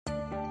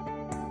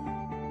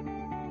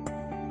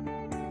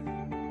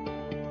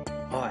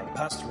Hi,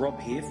 Pastor Rob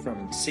here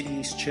from City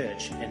East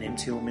Church and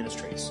MTL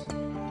Ministries.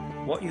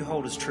 What you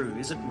hold as true,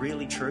 is it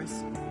really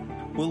truth?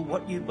 Will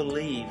what you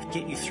believe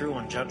get you through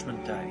on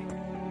Judgment Day?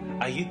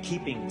 Are you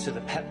keeping to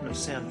the pattern of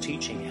sound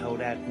teaching held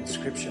out in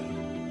Scripture?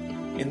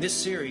 In this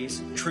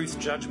series, Truth,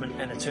 Judgment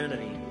and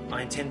Eternity,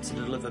 I intend to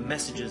deliver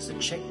messages that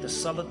check the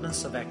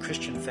solidness of our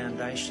Christian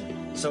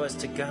foundation so as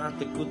to guard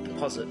the good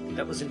deposit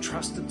that was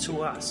entrusted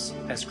to us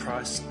as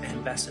Christ's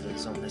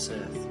ambassadors on this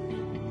earth.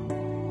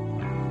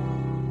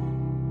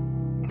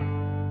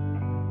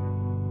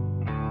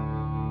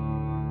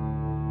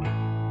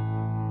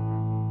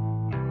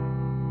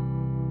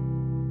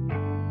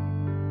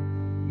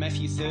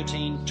 Matthew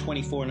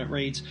 13:24, and it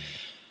reads,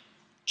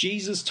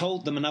 Jesus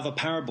told them another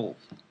parable.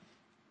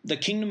 The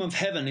kingdom of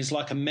heaven is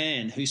like a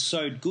man who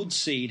sowed good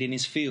seed in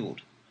his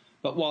field.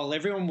 But while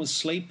everyone was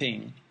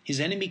sleeping, his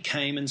enemy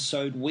came and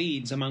sowed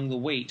weeds among the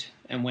wheat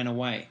and went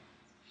away.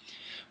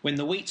 When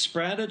the wheat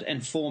sprouted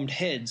and formed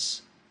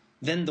heads,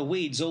 then the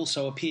weeds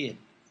also appeared.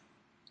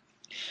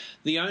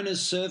 The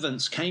owner's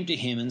servants came to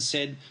him and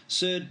said,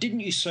 Sir,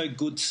 didn't you sow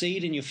good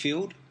seed in your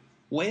field?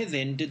 Where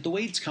then did the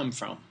weeds come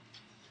from?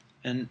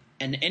 An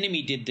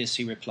enemy did this,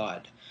 he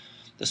replied.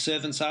 The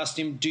servants asked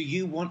him, Do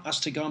you want us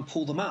to go and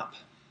pull them up?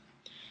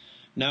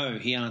 No,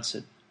 he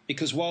answered,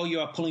 because while you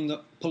are pulling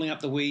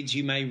up the weeds,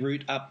 you may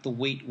root up the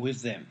wheat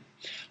with them.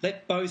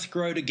 Let both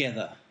grow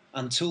together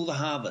until the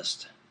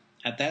harvest.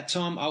 At that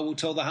time I will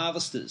tell the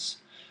harvesters,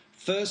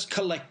 first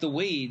collect the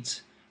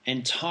weeds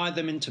and tie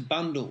them into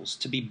bundles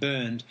to be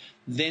burned,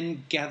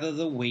 then gather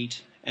the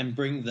wheat and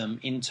bring them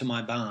into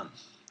my barn.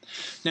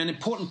 Now, an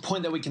important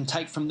point that we can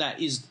take from that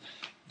is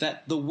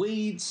that the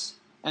weeds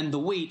and the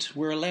wheat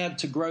were allowed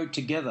to grow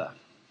together.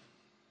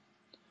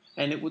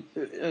 And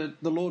the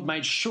Lord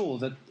made sure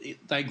that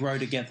they grow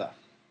together,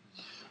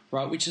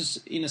 right? Which is,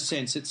 in a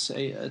sense, it's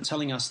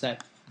telling us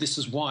that this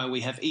is why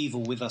we have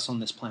evil with us on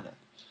this planet.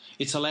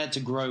 It's allowed to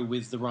grow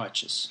with the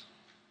righteous,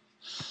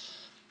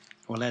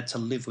 or allowed to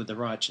live with the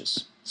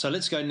righteous. So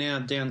let's go now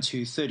down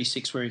to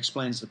 36, where he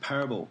explains the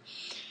parable.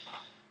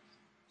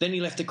 Then he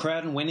left the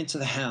crowd and went into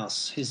the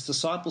house. His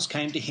disciples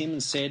came to him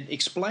and said,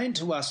 Explain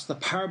to us the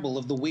parable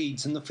of the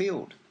weeds in the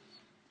field.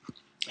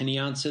 And he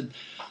answered,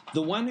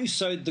 The one who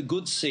sowed the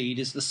good seed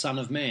is the Son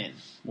of Man,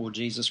 or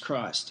Jesus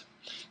Christ.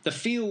 The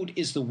field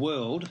is the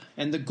world,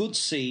 and the good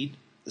seed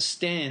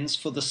stands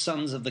for the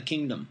sons of the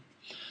kingdom.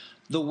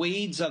 The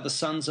weeds are the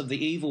sons of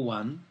the evil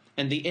one,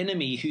 and the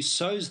enemy who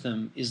sows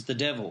them is the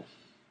devil.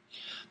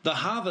 The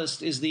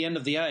harvest is the end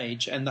of the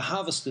age, and the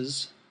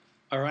harvesters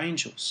are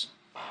angels.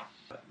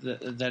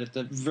 That at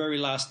the very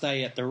last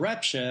day at the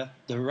rapture,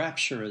 the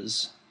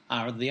rapturers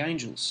are the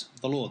angels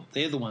of the Lord.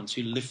 They're the ones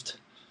who lift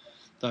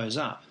those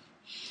up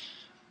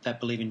that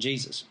believe in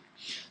Jesus.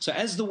 So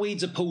as the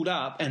weeds are pulled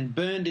up and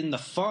burned in the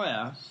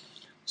fire,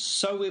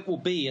 so it will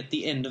be at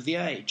the end of the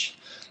age.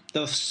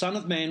 The Son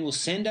of Man will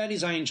send out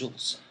his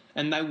angels,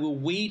 and they will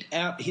weed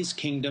out his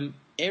kingdom,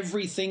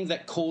 everything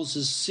that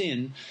causes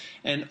sin,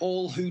 and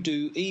all who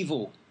do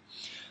evil.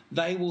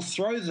 They will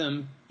throw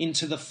them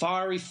into the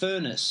fiery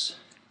furnace.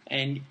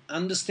 And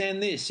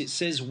understand this, it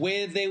says,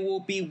 where there will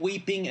be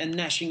weeping and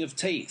gnashing of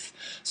teeth.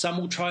 Some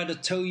will try to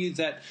tell you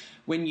that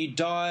when you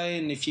die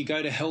and if you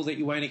go to hell that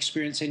you won't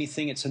experience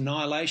anything, it's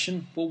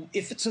annihilation. Well,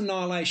 if it's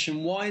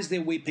annihilation, why is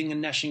there weeping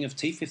and gnashing of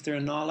teeth if they're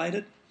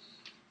annihilated?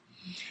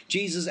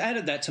 Jesus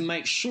added that to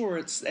make sure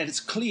it's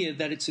clear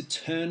that it's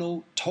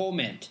eternal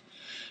torment,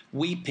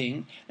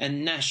 weeping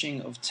and gnashing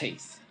of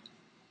teeth.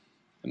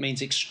 It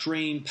means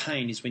extreme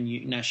pain is when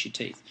you gnash your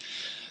teeth.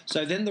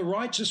 So then the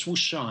righteous will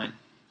shine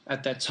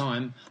at that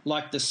time,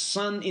 like the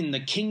sun in the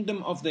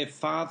kingdom of their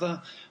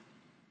Father.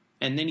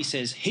 And then he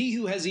says, he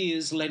who has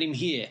ears, let him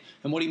hear.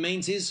 And what he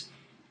means is,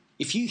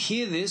 if you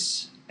hear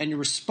this and you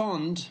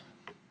respond,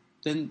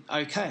 then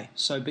okay,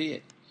 so be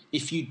it.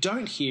 If you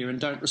don't hear and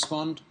don't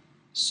respond,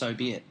 so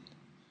be it.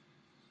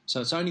 So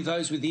it's only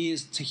those with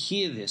ears to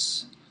hear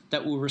this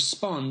that will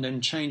respond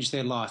and change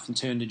their life and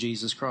turn to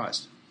Jesus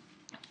Christ.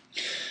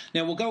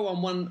 Now we'll go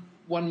on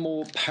one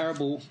more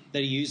parable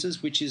that he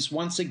uses, which is,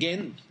 once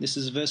again, this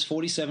is verse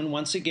 47,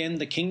 once again,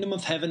 the kingdom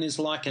of heaven is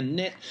like a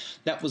net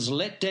that was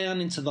let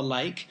down into the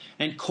lake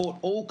and caught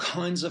all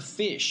kinds of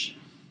fish.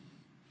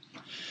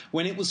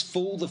 When it was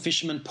full, the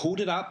fishermen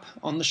pulled it up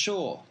on the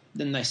shore.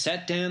 Then they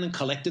sat down and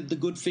collected the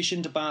good fish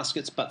into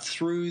baskets, but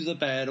threw the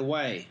bad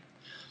away.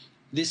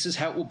 This is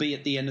how it will be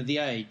at the end of the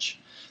age.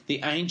 The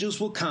angels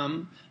will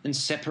come and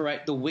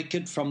separate the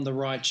wicked from the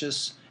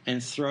righteous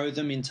and throw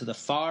them into the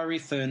fiery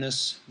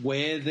furnace,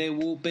 where there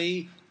will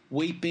be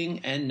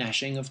weeping and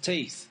gnashing of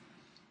teeth.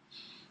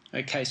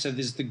 Okay, so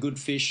there's the good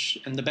fish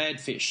and the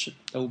bad fish.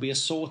 There will be a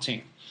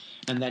sorting,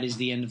 and that is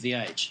the end of the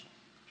age.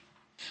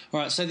 All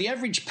right, so the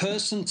average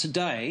person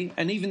today,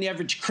 and even the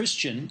average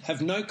Christian,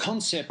 have no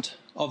concept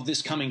of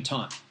this coming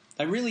time.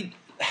 They really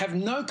have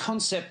no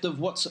concept of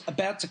what's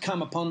about to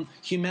come upon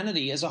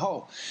humanity as a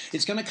whole.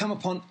 It's going to come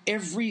upon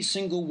every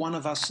single one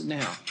of us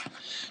now.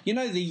 You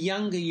know, the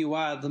younger you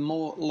are, the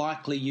more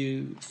likely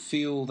you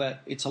feel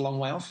that it's a long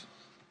way off.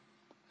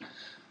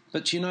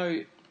 But you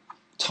know,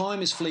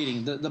 time is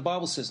fleeting. The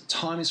Bible says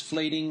time is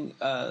fleeting.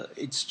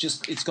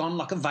 It's gone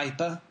like a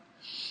vapor.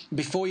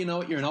 Before you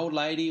know it, you're an old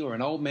lady or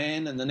an old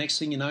man, and the next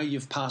thing you know,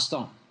 you've passed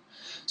on.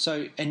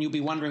 So, and you'll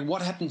be wondering,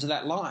 what happened to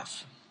that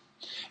life?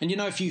 And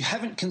if you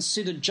haven't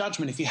considered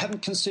judgment, if you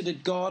haven't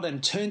considered God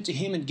and turned to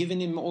him and given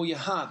him all your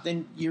heart,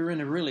 then you're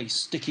in a really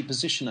sticky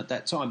position at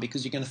that time,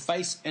 because you're going to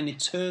face an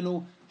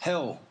eternal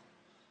hell.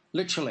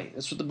 Literally,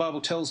 that's what the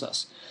Bible tells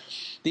us.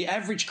 The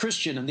average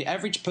Christian and the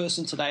average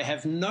person today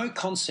have no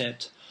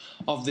concept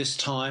of this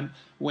time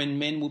when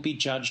men will be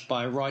judged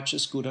by a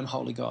righteous, good and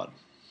holy God.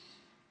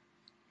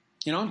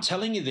 I'm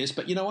telling you this,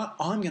 but you know what?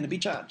 I'm going to be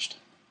judged.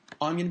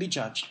 I'm going to be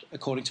judged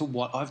according to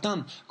what I've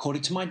done,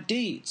 according to my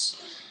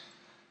deeds.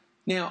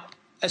 Now,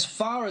 as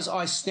far as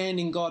I stand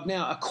in God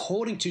now,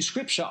 according to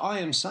Scripture, I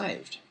am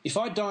saved. If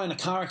I die in a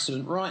car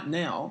accident right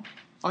now,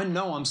 I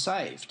know I'm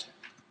saved.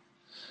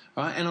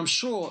 Right? And I'm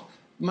sure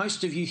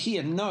most of you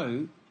here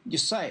know you're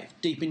saved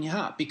deep in your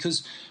heart,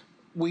 because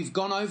we've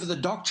gone over the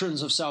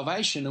doctrines of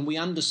salvation and we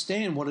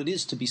understand what it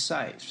is to be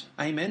saved.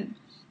 Amen?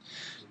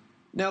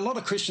 Now, a lot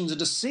of Christians are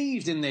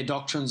deceived in their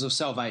doctrines of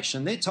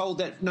salvation. They're told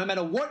that no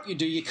matter what you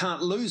do, you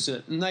can't lose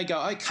it. And they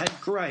go, okay,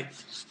 great.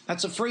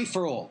 That's a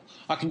free-for-all.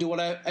 I can do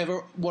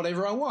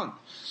whatever I want.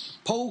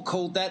 Paul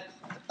called that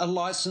a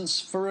license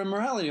for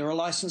immorality, or a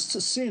license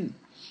to sin.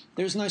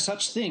 There is no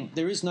such thing.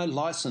 There is no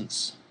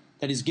license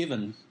that is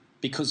given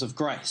because of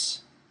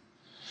grace.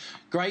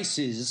 Grace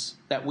is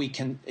that we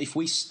can, if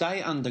we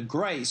stay under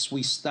grace,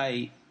 we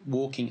stay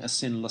walking a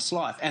sinless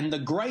life. And the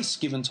grace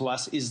given to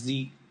us is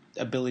the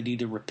ability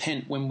to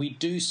repent when we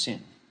do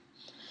sin.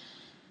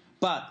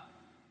 But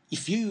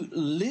if you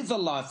live a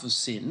life of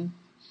sin,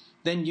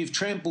 then you've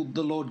trampled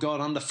the Lord God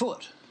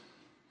underfoot,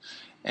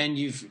 and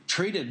you've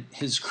treated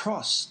his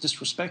cross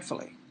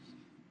disrespectfully.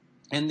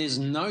 And there's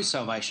no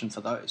salvation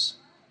for those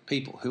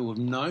people who have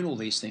known all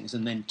these things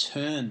and then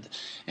turned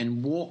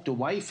and walked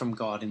away from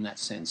God in that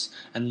sense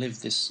and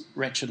lived this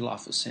wretched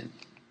life of sin.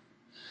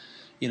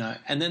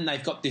 And then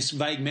they've got this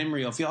vague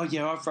memory of, oh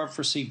yeah, I've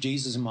received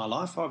Jesus in my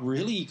life. Oh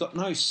really? You've got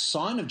no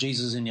sign of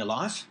Jesus in your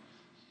life.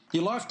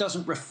 Your life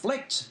doesn't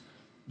reflect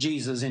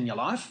Jesus in your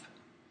life.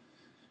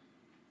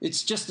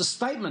 It's just a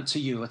statement to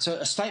you. It's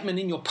a statement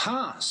in your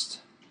past.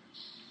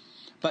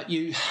 But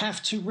you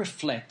have to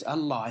reflect a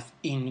life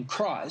in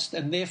Christ,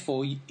 and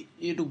therefore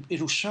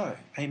it'll show.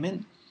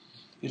 Amen?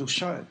 It'll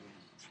show.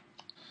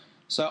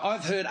 So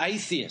I've heard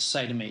atheists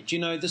say to me, do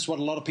you know this is what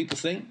a lot of people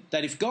think?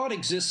 That if God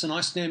exists and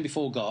I stand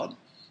before God,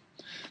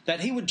 that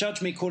he would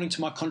judge me according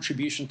to my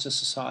contribution to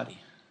society.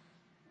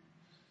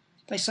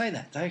 They say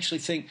that. They actually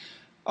think,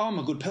 oh, I'm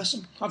a good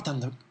person. I've done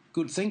the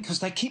good thing, because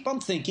they keep on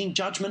thinking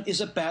judgment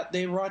is about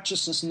their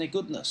righteousness and their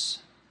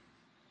goodness.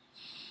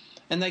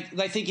 And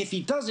they think if he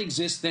does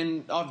exist,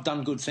 then I've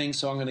done good things,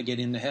 so I'm going to get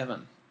into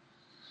heaven.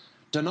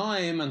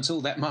 Deny him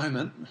until that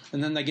moment,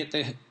 and then they get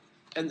there,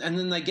 and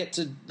then they get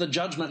to the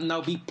judgment, and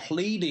they'll be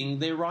pleading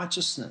their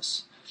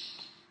righteousness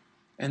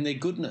and their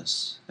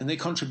goodness and their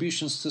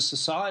contributions to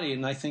society,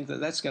 and they think that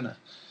that's going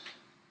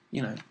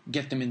to,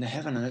 get them into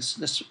heaven, and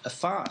that's a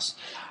farce.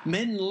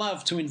 Men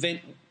love to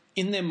invent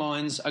in their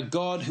minds a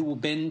God who will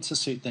bend to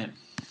suit them.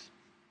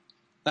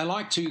 They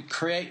like to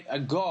create a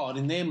God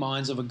in their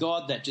minds of a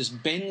God that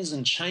just bends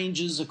and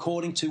changes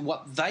according to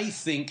what they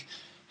think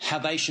how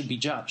they should be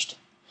judged.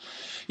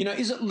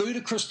 Is it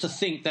ludicrous to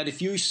think that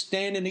if you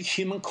stand in a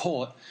human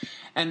court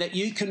and that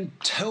you can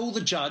tell the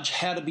judge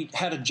how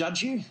to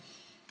judge you?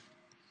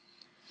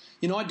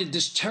 I did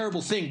this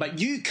terrible thing, but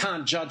you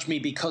can't judge me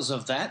because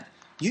of that.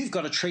 You've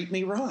got to treat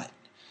me right.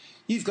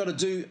 You've got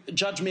to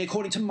judge me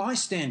according to my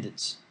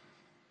standards.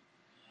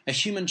 A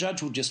human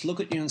judge will just look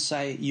at you and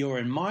say, you're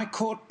in my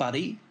court,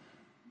 buddy.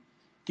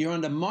 You're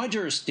under my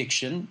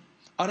jurisdiction.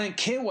 I don't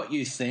care what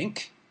you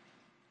think.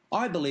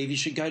 I believe you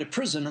should go to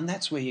prison, and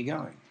that's where you're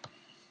going.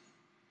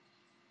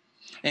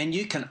 And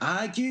you can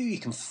argue, you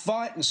can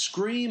fight and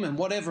scream and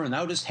whatever, and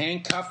they'll just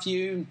handcuff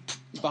you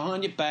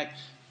behind your back,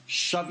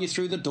 shove you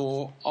through the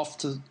door, off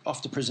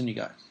to prison you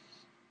go.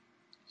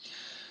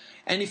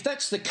 And if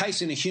that's the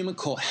case in a human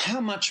court, how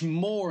much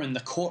more in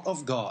the court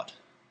of God?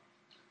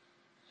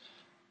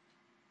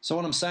 So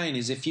what I'm saying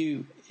is, if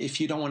you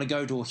don't want to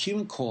go to a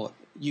human court,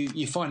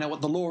 you find out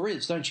what the law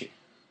is, don't you?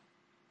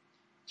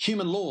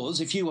 Human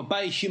laws, if you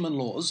obey human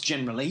laws,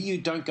 generally, you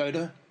don't go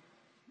to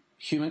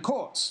human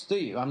courts, do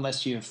you?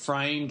 Unless you're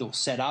framed or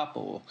set up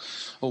or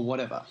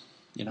whatever,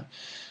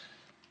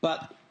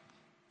 But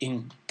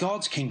in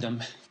God's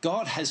kingdom,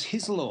 God has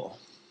his law.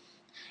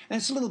 And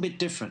it's a little bit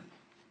different,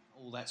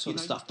 all that sort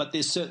of stuff. But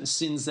there's certain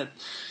sins that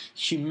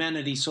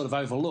humanity sort of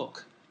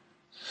overlook.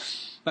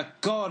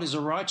 But God is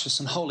a righteous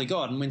and holy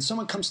God. And when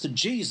someone comes to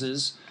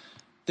Jesus,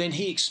 then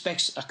he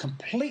expects a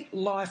complete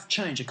life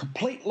change, a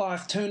complete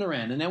life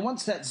turnaround. And now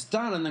once that's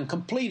done and then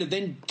completed,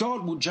 then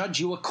God will judge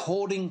you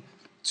according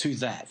to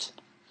that.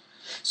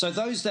 So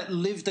those that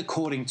lived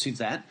according to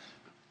that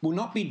will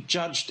not be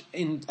judged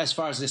in as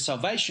far as their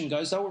salvation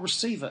goes. They will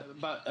receive it.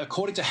 But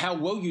according to how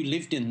well you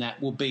lived in that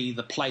will be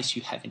the place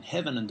you have in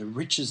heaven and the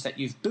riches that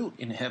you've built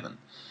in heaven.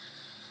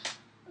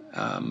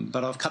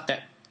 But I've cut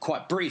that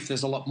quite brief.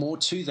 There's a lot more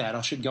to that.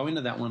 I should go into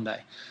that one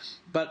day.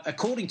 But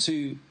according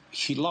to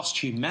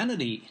lost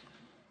humanity,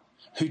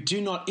 who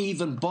do not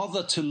even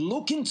bother to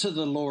look into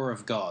the law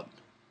of God,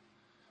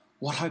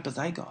 what hope have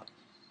they got?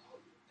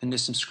 And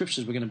there's some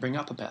scriptures we're going to bring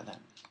up about that.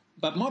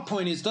 But my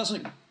point is,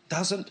 doesn't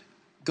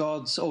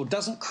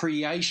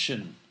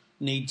creation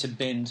need to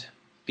bend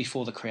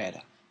before the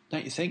Creator?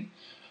 Don't you think?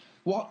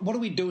 What are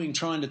we doing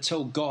trying to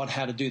tell God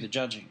how to do the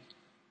judging?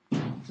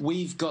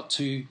 We've got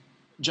to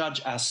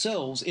judge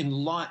ourselves in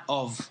light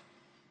of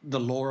the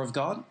law of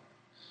God,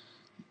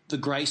 the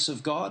grace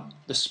of God,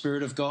 the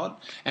Spirit of God,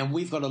 and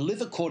we've got to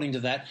live according to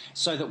that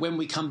so that when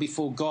we come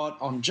before God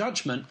on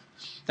judgment,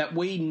 that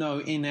we know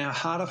in our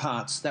heart of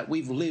hearts that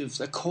we've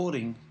lived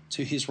according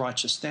to his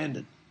righteous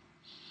standard.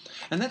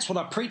 And that's what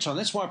I preach on.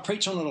 That's why I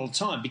preach on it all the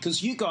time,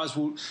 because you guys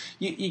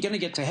you're going to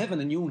get to heaven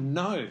and you'll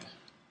know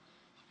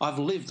I've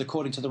lived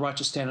according to the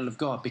righteous standard of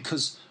God,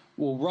 because,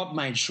 well, Rob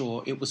made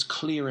sure it was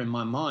clear in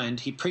my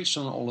mind. He preached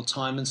on it all the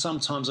time, and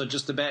sometimes I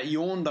just about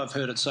yawned. I've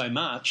heard it so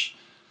much,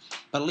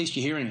 but at least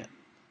you're hearing it.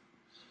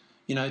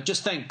 You know,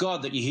 just thank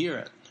God that you hear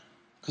it,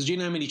 because do you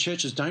know how many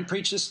churches don't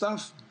preach this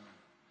stuff?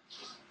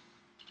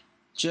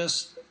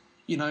 Just,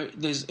 you know,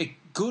 there's a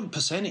good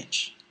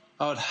percentage.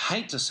 I would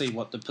hate to see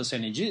what the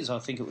percentage is. I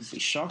think it would be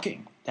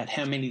shocking that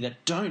how many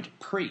that don't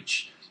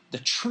preach the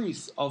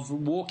truth of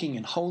walking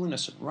in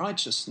holiness and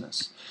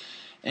righteousness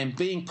and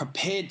being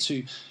prepared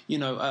to,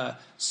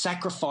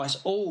 sacrifice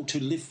all to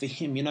live for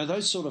him. You know,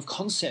 those sort of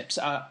concepts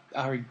are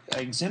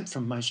exempt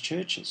from most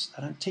churches.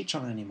 They don't teach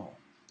on it anymore.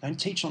 They don't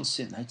teach on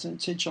sin. They don't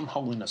teach on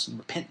holiness and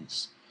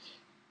repentance.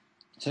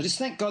 So just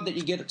thank God that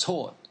you get it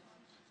taught,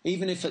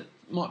 even if it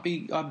might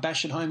be, I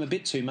bash it home a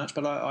bit too much,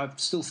 but I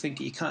still think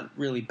you can't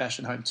really bash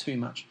it home too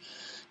much.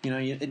 You know,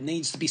 it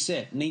needs to be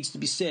said. It needs to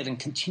be said and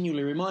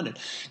continually reminded.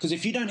 Because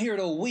if you don't hear it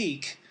all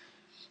week,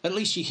 at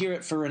least you hear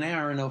it for an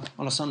hour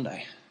on a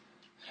Sunday.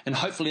 And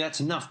hopefully that's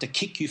enough to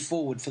kick you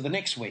forward for the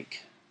next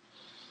week.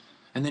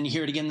 And then you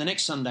hear it again the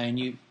next Sunday and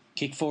you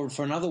kick forward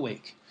for another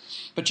week.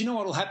 But you know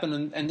what will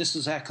happen, and this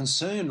is our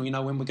concern, you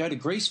know, when we go to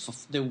Greece,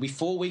 there will be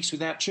 4 weeks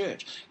without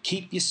church.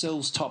 Keep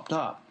yourselves topped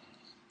up.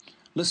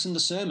 Listen to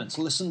sermons.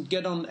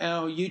 Get on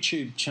our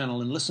YouTube channel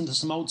and listen to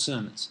some old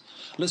sermons.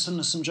 Listen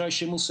to some Joe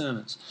Schimmel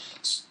sermons.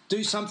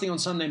 Do something on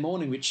Sunday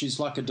morning which is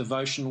like a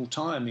devotional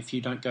time if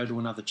you don't go to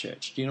another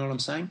church. Do you know what I'm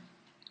saying?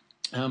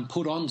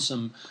 Put on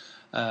some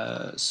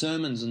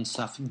sermons and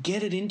stuff.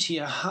 Get it into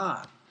your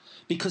heart,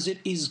 because it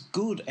is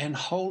good and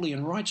holy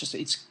and righteous.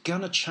 It's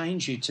going to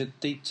change you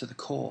deep to the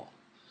core,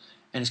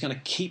 and it's going to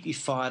keep you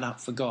fired up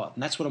for God.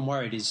 And that's what I'm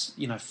worried is,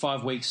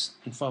 5 weeks,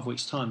 in 5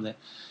 weeks' time, that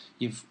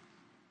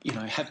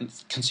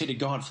haven't considered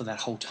God for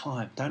that whole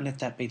time. Don't let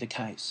that be the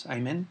case.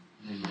 Amen?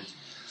 Amen.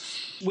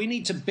 We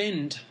need to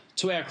bend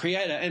to our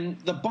Creator, and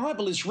the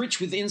Bible is rich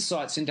with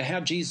insights into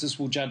how Jesus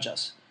will judge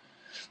us.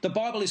 The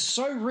Bible is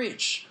so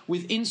rich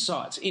with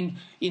insights in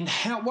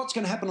what's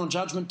going to happen on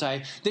Judgment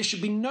Day. There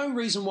should be no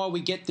reason why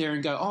we get there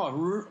and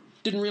go,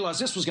 didn't realise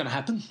this was going to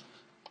happen.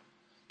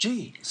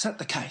 Gee, is that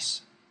the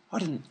case? I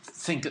didn't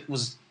think it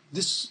was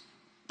this,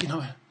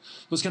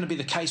 was going to be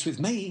the case with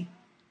me.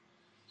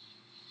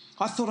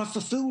 I thought I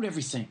fulfilled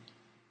everything.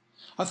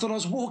 I thought I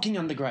was walking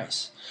under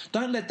grace.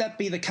 Don't let that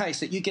be the case,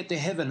 that you get to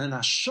heaven and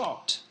are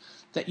shocked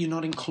that you're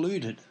not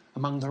included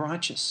among the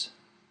righteous.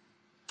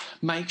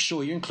 Make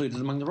sure you're included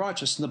among the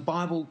righteous. And the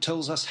Bible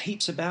tells us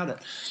heaps about it.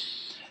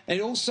 And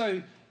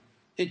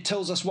it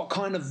tells us what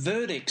kind of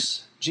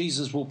verdicts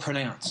Jesus will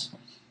pronounce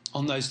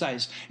on those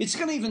days. It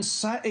even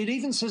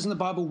says in the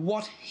Bible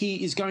what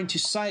he is going to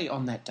say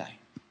on that day.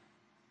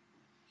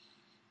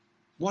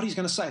 What he's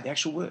going to say, the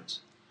actual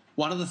words.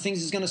 One of the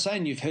things he's going to say,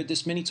 and you've heard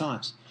this many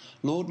times,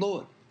 Lord,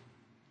 Lord.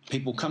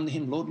 People come to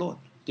him, Lord, Lord.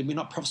 Did we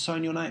not prophesy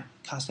in your name,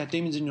 cast out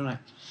demons in your name,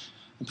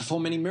 and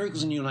perform many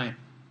miracles in your name?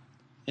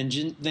 And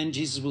then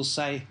Jesus will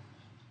say,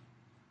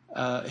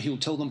 he'll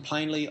tell them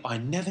plainly, I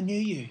never knew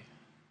you.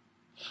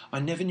 I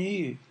never knew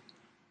you.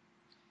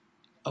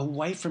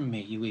 Away from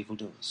me, you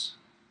evildoers.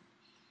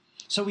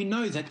 So we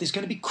know that there's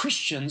going to be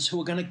Christians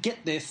who are going to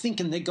get there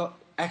thinking they've got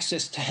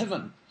access to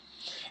heaven.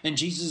 And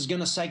Jesus is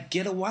going to say,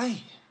 get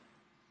away.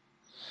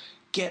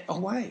 Get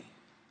away.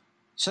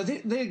 So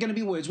they're going to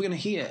be words we're going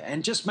to hear,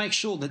 and just make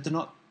sure that they're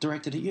not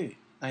directed at you.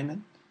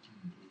 Amen?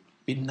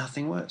 Be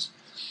nothing worse.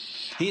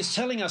 He is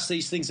telling us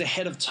these things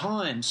ahead of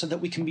time so that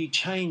we can be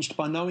changed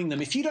by knowing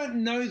them. If you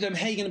don't know them,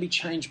 how are you going to be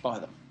changed by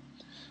them?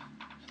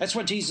 That's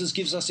why Jesus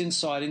gives us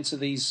insight into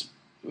these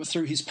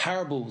through his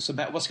parables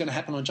about what's going to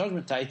happen on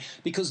Judgment Day,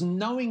 because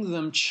knowing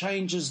them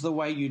changes the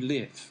way you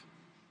live.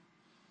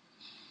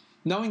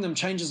 Knowing them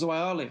changes the way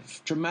I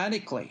live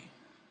dramatically.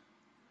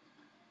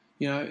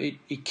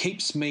 It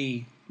keeps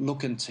me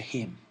looking to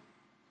him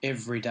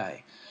every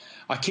day.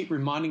 I keep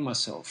reminding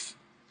myself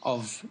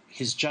of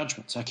his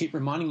judgments. I keep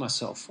reminding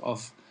myself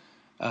of,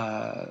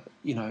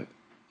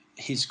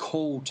 his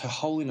call to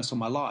holiness on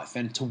my life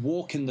and to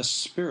walk in the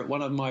Spirit.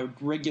 One of my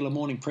regular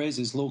morning prayers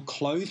is, Lord,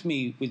 clothe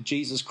me with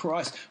Jesus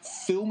Christ.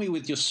 Fill me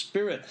with your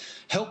Spirit.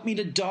 Help me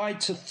to die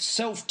to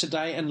self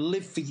today and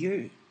live for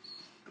you.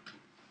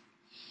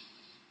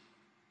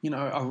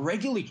 I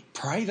regularly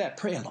pray that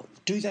prayer. Lord,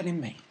 do that in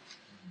me.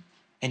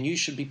 And you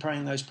should be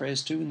praying those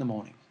prayers too in the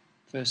morning,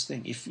 first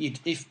thing. If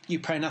you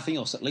pray nothing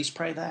else, at least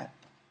pray that.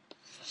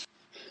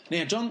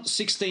 Now, John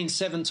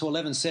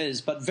 16:7-11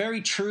 says, "But very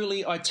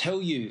truly I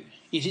tell you,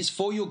 it is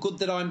for your good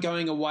that I am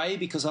going away,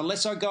 because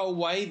unless I go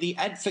away, the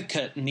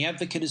advocate," and the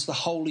advocate is the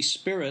Holy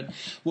Spirit,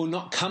 "will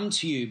not come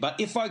to you. But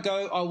if I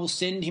go, I will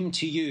send him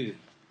to you.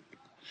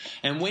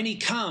 And when he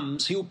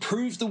comes, he'll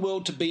prove the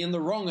world to be in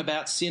the wrong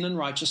about sin and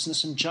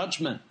righteousness and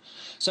judgment."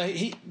 So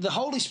the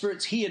Holy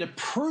Spirit's here to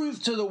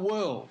prove to the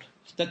world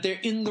that they're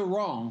in the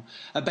wrong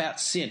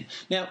about sin.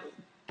 Now,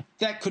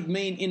 that could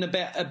mean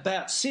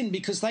about sin,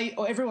 because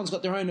everyone's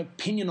got their own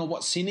opinion on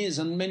what sin is,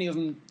 and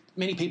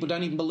many people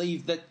don't even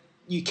believe that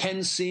you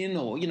can sin,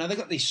 or they've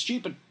got these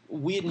stupid,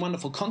 weird and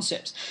wonderful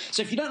concepts.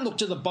 So if you don't look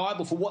to the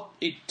Bible for what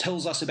it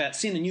tells us about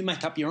sin, and you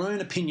make up your own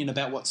opinion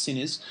about what sin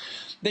is,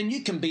 then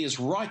you can be as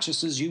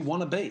righteous as you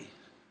want to be,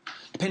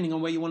 depending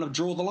on where you want to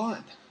draw the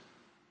line.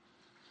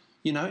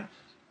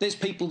 There's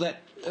people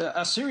that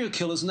are serial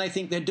killers and they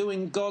think they're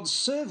doing God's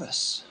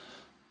service.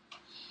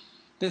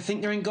 They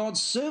think they're in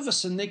God's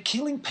service and they're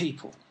killing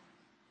people.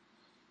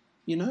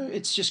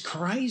 It's just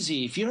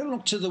crazy. If you don't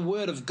look to the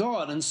Word of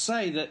God and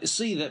see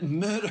that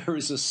murder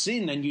is a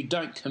sin and you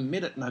don't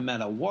commit it no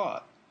matter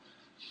what,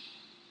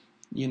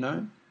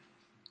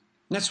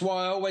 That's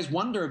why I always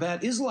wonder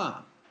about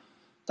Islam.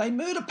 They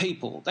murder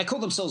people. They call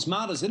themselves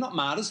martyrs. They're not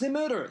martyrs, they're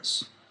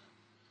murderers.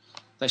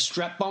 They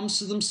strap bombs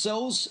to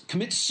themselves,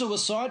 commit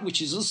suicide,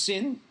 which is a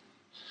sin,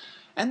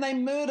 and they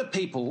murder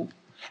people,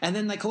 and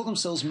then they call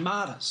themselves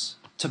martyrs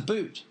to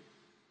boot.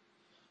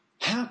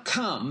 How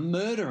come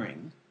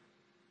murdering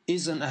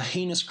isn't a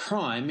heinous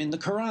crime in the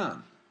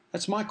Quran?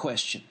 That's my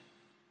question.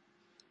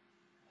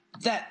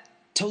 That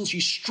tells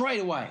you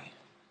straight away.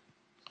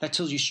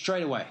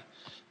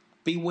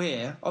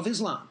 Beware of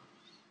Islam.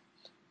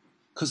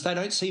 Because they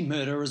don't see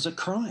murder as a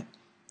crime.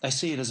 They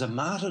see it as a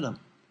martyrdom.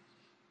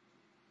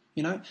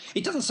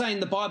 It doesn't say in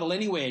the Bible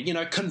anywhere,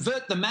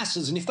 convert the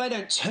masses, and if they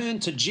don't turn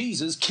to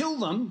Jesus, kill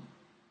them.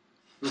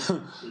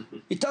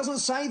 It doesn't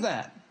say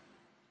that.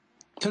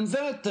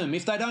 Convert them.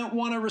 If they don't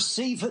want to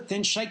receive it,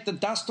 then shake the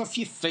dust off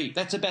your feet.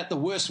 That's about the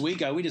worst we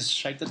go. We just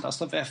shake the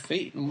dust off our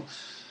feet.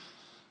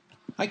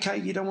 Okay,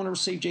 you don't want to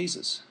receive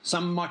Jesus.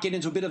 Some might get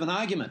into a bit of an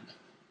argument.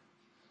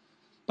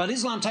 But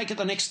Islam take it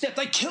the next step.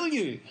 They kill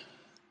you.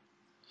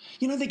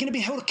 They're going to be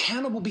held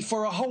accountable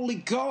before a holy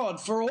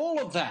God for all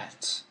of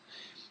that.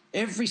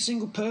 Every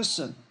single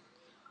person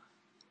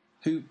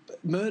who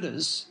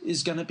murders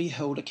is going to be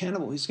held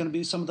accountable. He's going to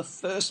be some of the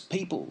first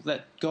people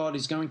that God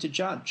is going to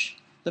judge,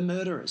 the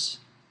murderers.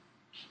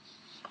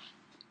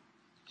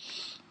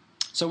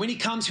 So when he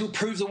comes, he'll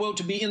prove the world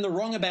to be in the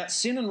wrong about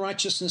sin and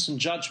righteousness and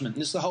judgment.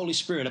 And it's the Holy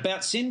Spirit.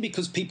 About sin,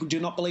 because people do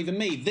not believe in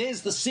me.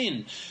 There's the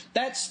sin.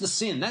 That's the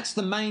sin. That's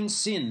the main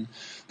sin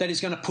that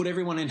is going to put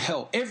everyone in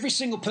hell. Every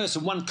single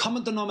person, one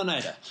common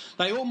denominator.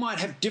 They all might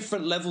have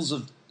different levels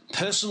of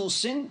personal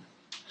sin,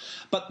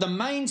 but the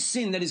main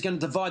sin that is going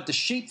to divide the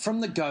sheep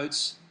from the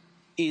goats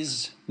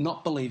is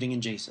not believing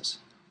in Jesus.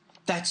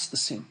 That's the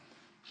sin,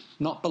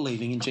 not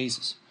believing in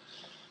Jesus.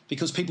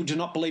 Because people do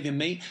not believe in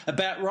me.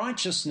 About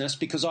righteousness,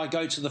 because I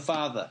go to the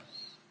Father.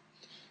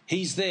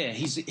 He's there.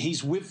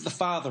 He's with the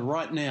Father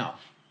right now.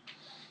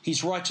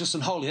 He's righteous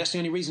and holy. That's the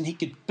only reason he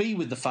could be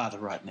with the Father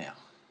right now.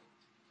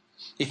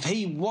 If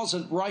he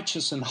wasn't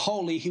righteous and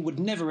holy, he would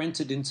never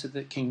entered into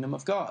the kingdom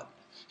of God.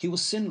 He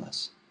was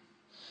sinless.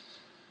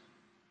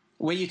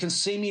 Where you can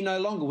see me no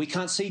longer. We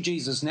can't see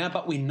Jesus now,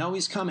 but we know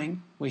he's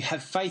coming. We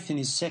have faith in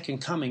his second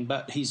coming,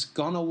 but he's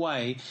gone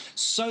away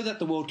so that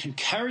the world can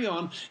carry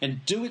on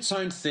and do its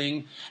own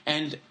thing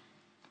and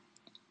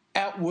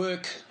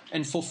outwork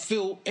and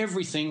fulfill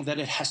everything that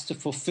it has to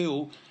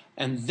fulfill,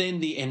 and then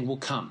the end will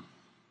come.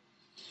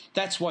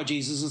 That's why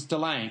Jesus is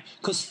delaying,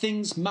 because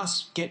things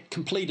must get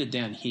completed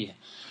down here.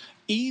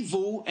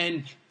 Evil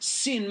and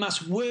sin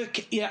must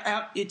work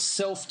out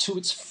itself to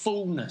its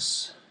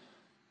fullness.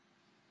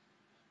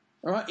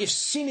 All right? If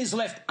sin is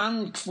left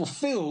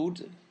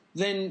unfulfilled,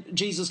 then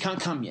Jesus can't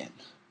come yet.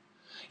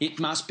 It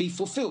must be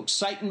fulfilled.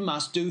 Satan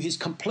must do his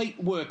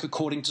complete work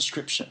according to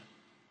Scripture.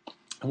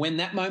 When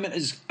that moment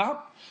is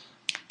up,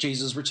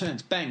 Jesus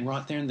returns. Bang,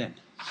 right there and then.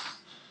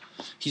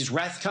 His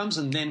wrath comes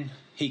and then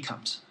he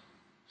comes.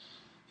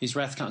 His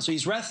wrath comes. So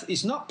his wrath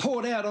is not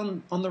poured out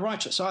on the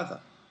righteous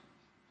either.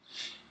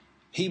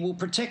 He will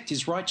protect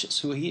his righteous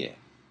who are here,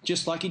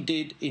 just like he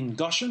did in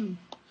Goshen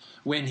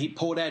when he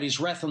poured out his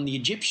wrath on the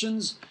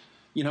Egyptians.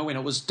 When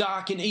it was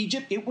dark in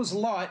Egypt, it was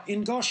light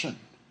in Goshen,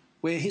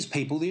 where his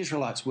people, the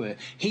Israelites, were.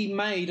 He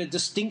made a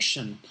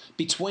distinction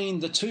between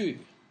the two.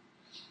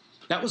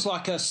 That was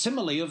like a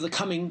simile of the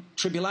coming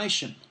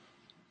tribulation.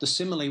 The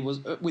simile was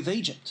with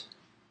Egypt.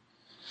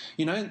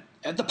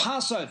 At the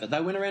Passover,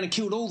 they went around and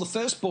killed all the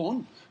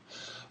firstborn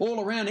all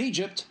around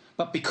Egypt,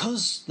 but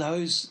because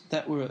those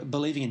that were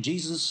believing in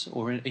Jesus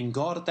or in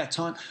God at that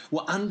time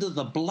were under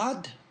the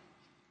blood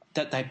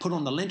that they put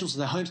on the lintels of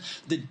their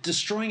homes, the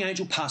destroying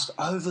angel passed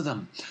over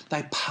them.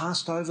 They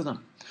passed over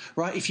them,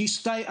 right? If you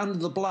stay under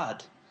the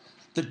blood,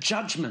 the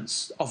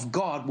judgments of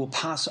God will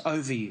pass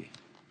over you.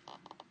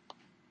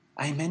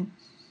 Amen.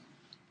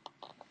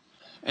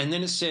 And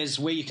then it says,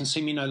 where you can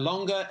see me no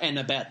longer, and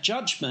about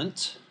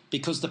judgment,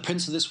 because the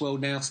prince of this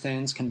world now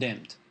stands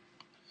condemned.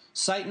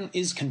 Satan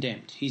is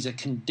condemned. He's a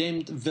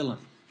condemned villain.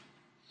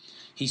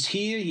 He's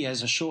here. He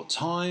has a short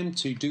time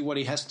to do what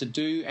he has to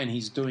do, and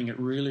he's doing it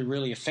really,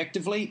 really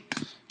effectively,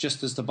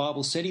 just as the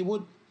Bible said he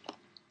would.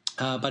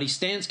 But he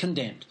stands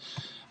condemned.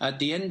 At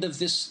the end of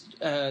this,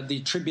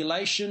 the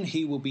tribulation,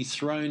 he will be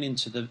thrown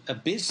into the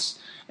abyss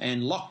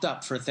and locked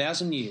up for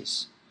 1,000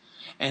 years.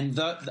 And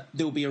there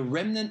will be a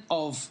remnant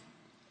of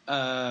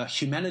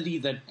humanity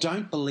that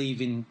don't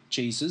believe in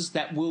Jesus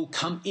that will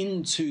come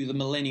into the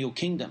millennial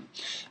kingdom.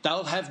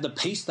 They'll have the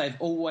peace they've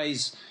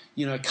always,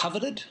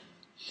 coveted,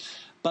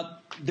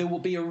 but there will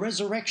be a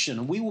resurrection,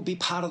 and we will be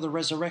part of the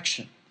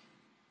resurrection,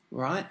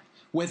 right?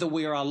 Whether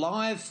we are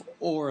alive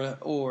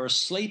or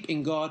asleep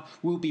in God,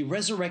 we'll be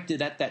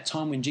resurrected at that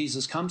time when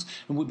Jesus comes,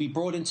 and we'll be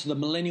brought into the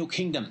millennial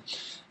kingdom.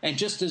 And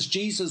just as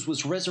Jesus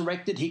was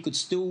resurrected, he could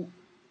still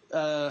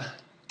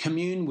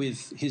commune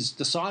with his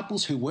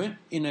disciples who weren't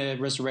in a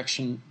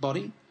resurrection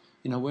body,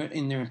 weren't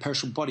in their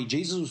imperishable body.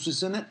 Jesus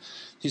was in it,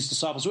 his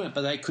disciples weren't,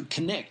 but they could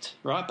connect,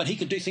 right? But he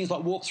could do things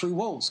like walk through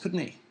walls, couldn't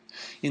he,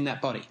 in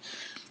that body?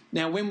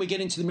 Now, when we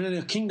get into the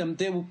millennial kingdom,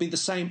 there will be the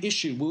same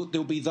issue.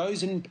 There will be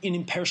those in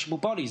imperishable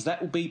bodies.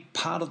 That will be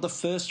part of the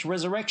first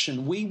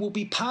resurrection. We will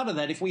be part of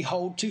that if we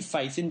hold to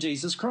faith in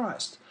Jesus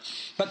Christ.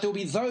 But there will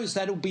be those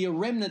that will be a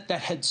remnant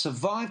that had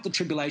survived the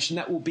tribulation,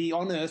 that will be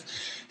on earth,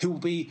 who will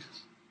be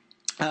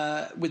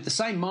with the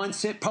same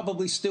mindset,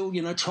 probably still,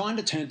 trying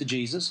to turn to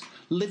Jesus,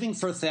 living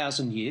for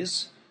 1,000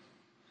 years,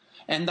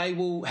 and they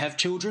will have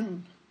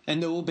children,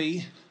 and there will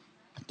be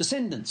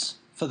descendants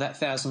for that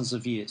thousands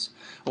of years,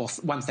 or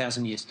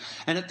 1,000 years.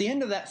 And at the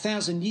end of that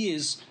 1,000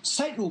 years,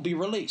 Satan will be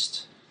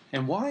released.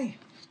 And why?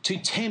 To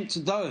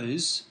tempt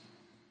those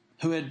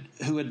who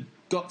had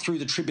got through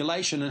the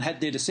tribulation and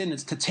had their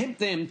descendants, to tempt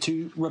them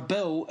to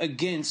rebel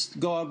against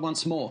God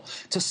once more,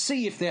 to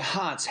see if their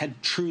hearts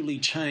had truly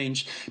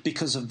changed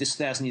because of this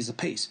 1,000 years of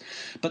peace.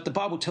 But the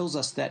Bible tells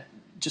us that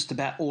just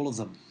about all of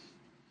them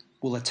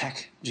will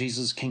attack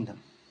Jesus' kingdom,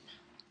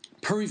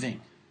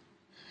 proving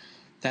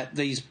that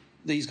these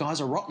guys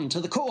are rotten to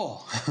the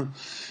core.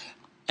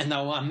 And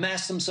they'll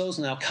amass themselves,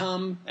 and they'll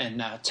come and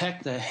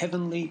attack the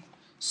heavenly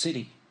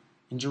city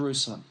in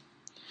Jerusalem.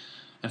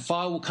 And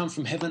fire will come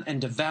from heaven and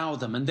devour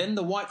them. And then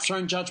the white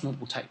throne judgment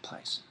will take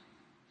place.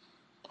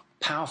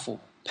 Powerful,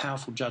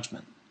 powerful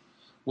judgment,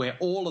 where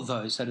all of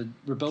those that had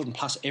rebelled, and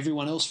plus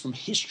everyone else from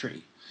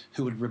history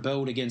who had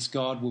rebelled against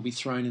God, will be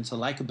thrown into the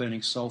lake of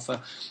burning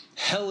sulfur.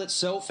 Hell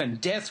itself and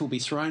death will be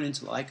thrown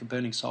into the lake of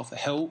burning sulfur.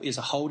 Hell is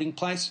a holding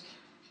place.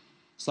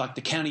 It's like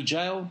the county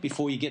jail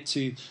before you get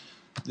to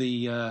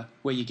the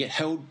where you get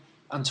held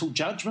until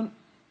judgment.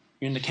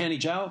 You're in the county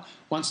jail.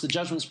 Once the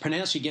judgment's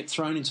pronounced, you get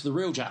thrown into the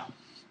real jail.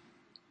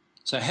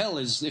 So hell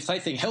is, if they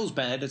think hell's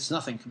bad, it's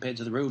nothing compared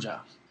to the real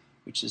jail,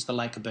 which is the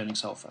lake of burning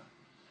sulfur.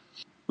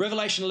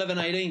 Revelation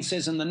 11:18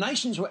 says, "And the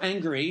nations were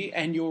angry,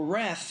 and your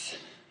wrath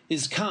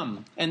is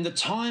come, and the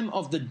time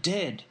of the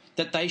dead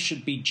that they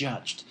should be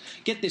judged."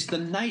 Get this, the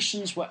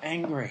nations were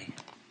angry.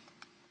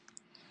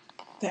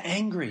 They're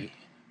angry.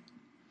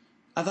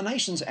 Are the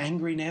nations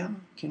angry now?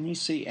 Can you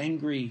see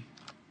angry,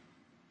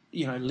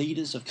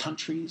 leaders of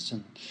countries?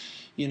 And,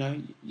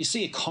 you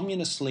see a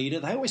communist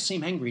leader, they always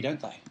seem angry, don't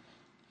they?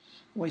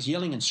 Always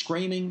yelling and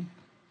screaming.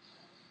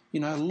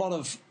 A lot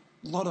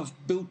of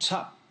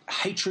built-up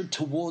hatred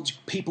towards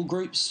people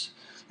groups,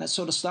 that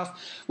sort of stuff.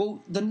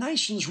 Well, the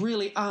nations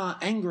really are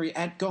angry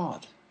at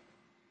God.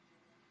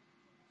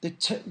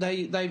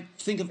 They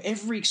think of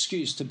every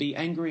excuse to be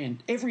angry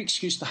and every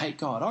excuse to hate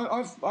God.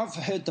 I've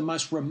heard the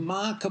most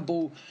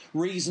remarkable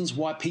reasons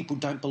why people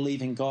don't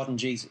believe in God and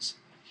Jesus.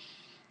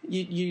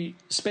 You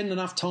spend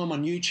enough time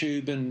on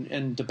YouTube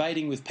and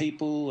debating with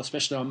people,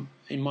 especially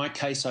in my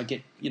case, I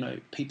get,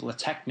 people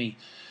attack me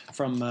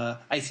from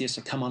atheists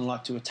that come on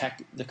like to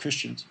attack the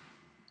Christians.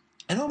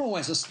 And I'm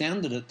always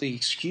astounded at the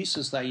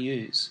excuses they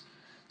use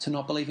to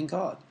not believe in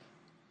God.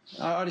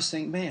 I just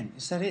think, man,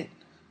 is that it?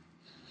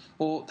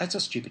 Or that's a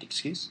stupid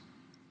excuse.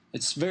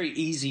 It's very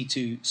easy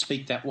to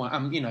speak that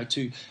one,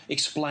 to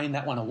explain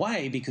that one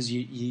away because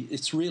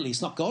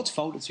it's not God's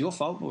fault, it's your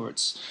fault, or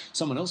it's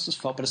someone else's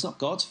fault, but it's not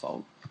God's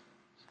fault.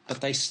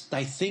 But they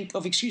think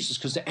of excuses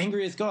because they're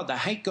angry with God, they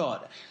hate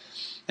God.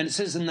 And it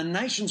says, "And the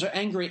nations are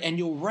angry, and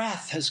your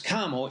wrath has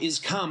come," or is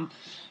come,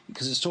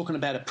 because it's talking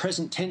about a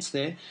present tense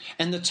there,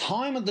 "and the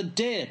time of the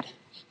dead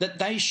that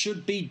they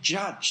should be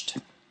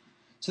judged."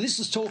 So this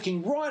is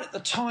talking right at the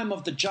time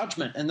of the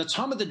judgment, and the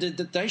time of the dead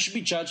that they should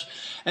be judged,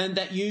 and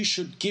that you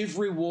should give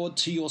reward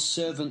to your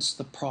servants,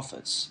 the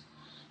prophets.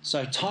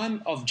 So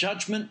time of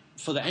judgment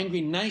for the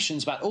angry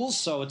nations, but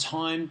also a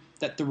time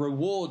that the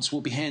rewards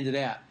will be handed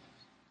out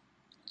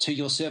to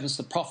your servants,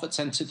 the prophets,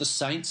 and to the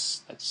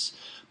saints, that's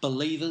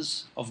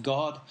believers of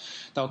God.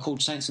 They were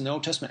called saints in the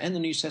Old Testament and the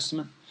New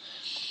Testament.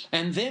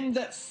 "And them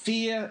that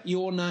fear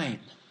your name,"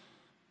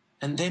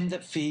 and them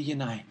that fear your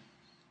name.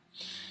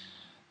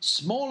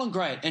 small and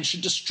great, and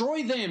should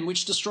destroy them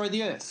which destroy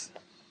the earth.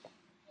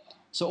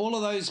 So all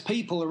of those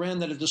people around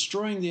that are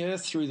destroying the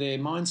earth through their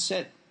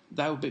mindset,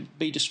 they will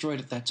be destroyed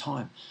at that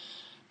time.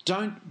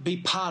 Don't be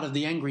part of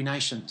the angry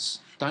nations.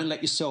 Don't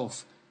let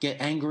yourself get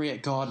angry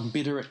at God and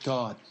bitter at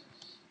God.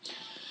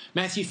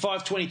 Matthew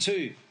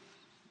 5:22,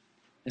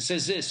 it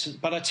says this,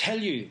 "But I tell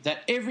you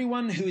that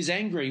everyone who is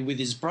angry with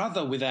his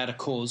brother without a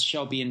cause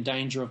shall be in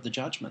danger of the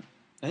judgment."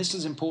 Now, this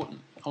is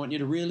important. I want you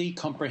to really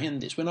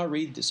comprehend this. When I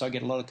read this, I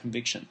get a lot of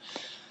conviction.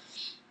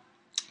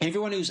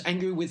 Everyone who's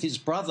angry with his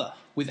brother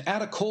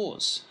without a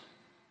cause.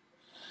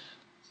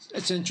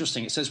 It's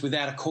interesting. It says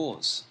without a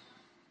cause.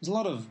 There's a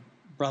lot of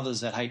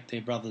brothers that hate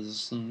their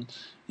brothers, and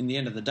in the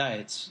end of the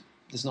day,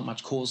 there's not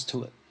much cause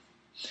to it.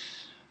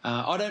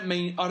 I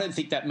don't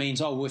think that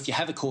means, oh, well, if you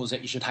have a cause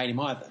that you should hate him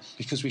either,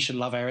 because we should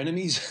love our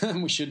enemies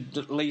and we should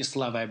at least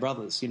love our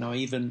brothers.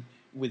 Even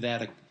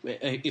without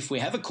if we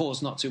have a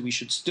cause not to, we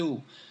should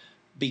still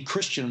be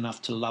Christian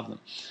enough to love them.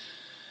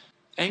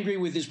 Angry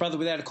with his brother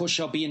without a cause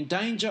shall be in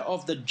danger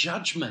of the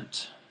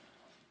judgment.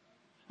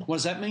 What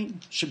does that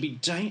mean?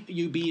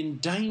 You be in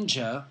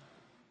danger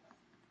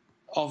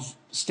of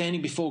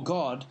standing before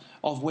God,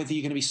 of whether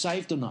you're going to be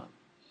saved or not.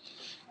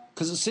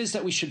 Because it says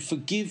that we should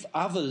forgive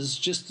others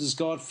just as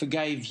God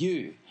forgave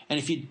you. And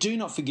if you do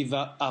not forgive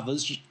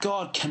others,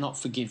 God cannot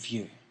forgive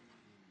you.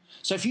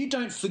 So if you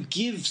don't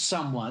forgive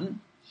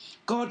someone,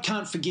 God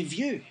can't forgive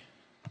you.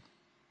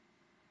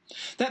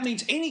 That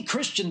means any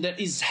Christian that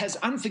has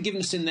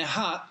unforgiveness in their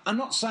heart are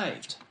not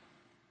saved.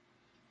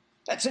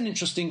 That's an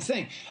interesting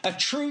thing. A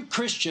true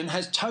Christian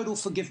has total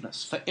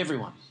forgiveness for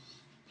everyone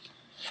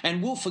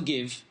and will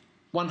forgive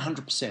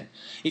 100%.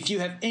 If you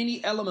have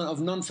any element of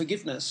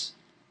non-forgiveness,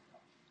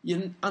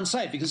 you're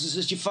unsaved, because it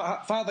says your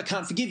father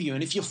can't forgive you.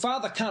 And if your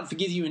father can't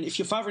forgive you, and if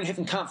your Father in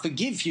heaven can't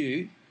forgive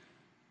you,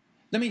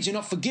 that means you're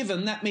not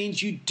forgiven. That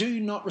means you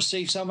do not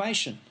receive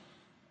salvation.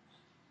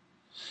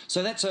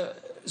 So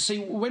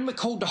when we're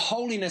called to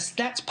holiness,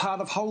 that's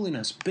part of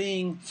holiness,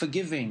 being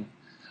forgiving,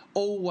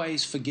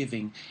 always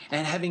forgiving,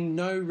 and having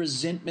no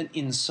resentment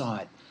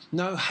inside,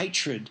 no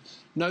hatred,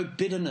 no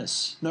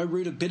bitterness, no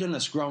root of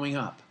bitterness growing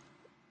up.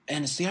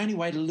 And it's the only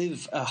way to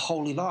live a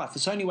holy life.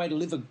 It's the only way to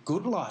live a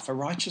good life, a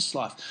righteous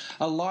life,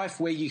 a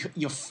life where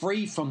you're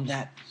free from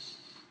that,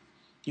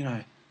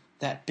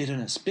 that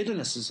bitterness.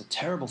 Bitterness is a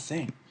terrible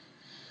thing.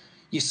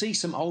 You see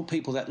some old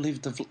people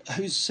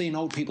who's seen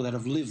old people that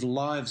have lived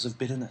lives of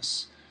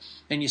bitterness?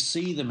 And you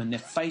see them and their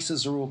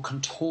faces are all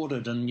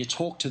contorted, and you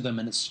talk to them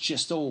and it's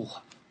just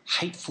all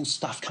hateful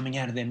stuff coming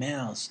out of their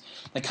mouths.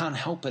 They can't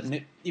help it,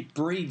 and it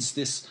breeds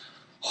this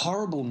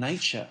horrible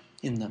nature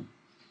in them.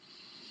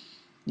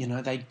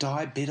 They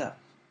die bitter.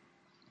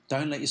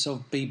 Don't let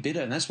yourself be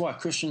bitter. And that's why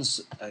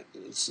Christians,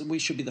 we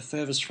should be the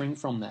furthest thing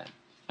from that.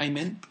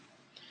 Amen?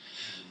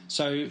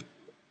 So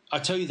I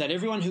tell you that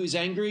everyone who is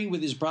angry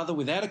with his brother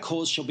without a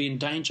cause shall be in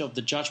danger of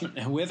the judgment.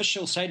 And whoever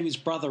shall say to his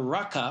brother,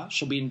 Raca,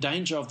 shall be in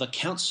danger of the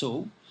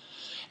council.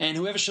 And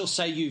whoever shall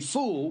say, you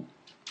fool,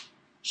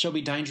 shall be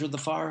in danger of the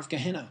fire of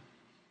Gehenna.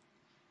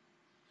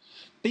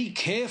 Be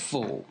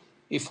careful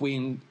if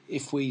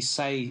we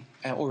say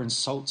or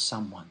insult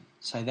someone.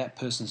 Say that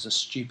person's a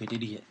stupid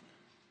idiot.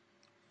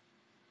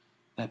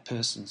 That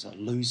person's a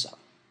loser.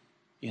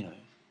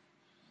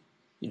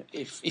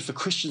 If a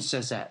Christian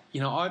says that,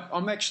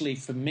 I'm actually,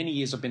 for many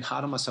years I've been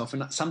hard on myself,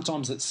 and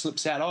sometimes it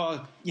slips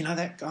out.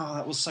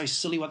 That was so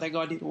silly what that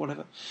guy did, or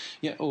whatever.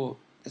 Yeah, or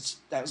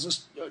that was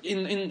just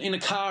in a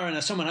car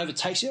and someone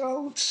overtakes you.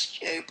 Oh, it's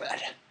stupid.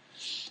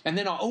 And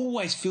then I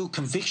always feel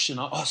conviction.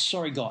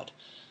 Sorry, God.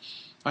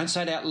 I don't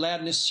say it out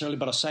loud necessarily,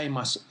 but I say in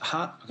my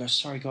heart, I go,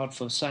 sorry, God,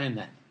 for saying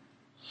that.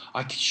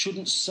 I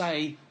shouldn't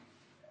say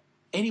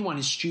anyone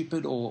is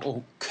stupid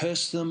or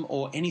curse them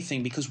or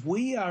anything, because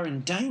we are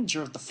in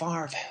danger of the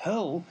fire of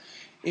hell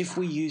if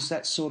we use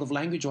that sort of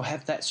language or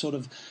have that sort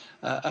of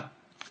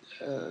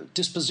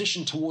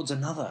disposition towards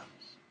another.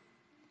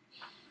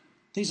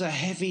 These are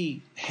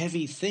heavy,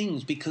 heavy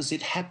things, because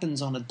it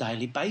happens on a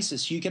daily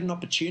basis. You get an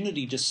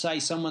opportunity to say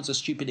someone's a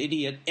stupid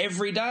idiot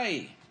every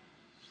day,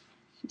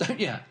 don't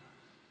you?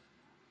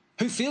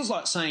 Who feels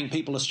like saying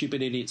people are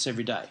stupid idiots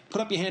every day?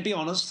 Put up your hand, be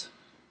honest.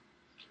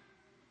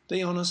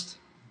 Be honest.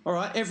 All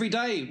right, every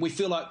day we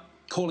feel like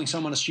calling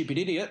someone a stupid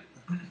idiot.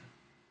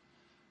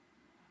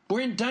 We're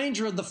in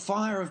danger of the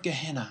fire of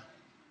Gehenna.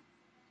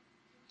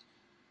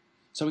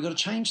 So we've got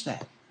to change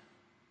that.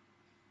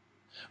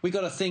 We've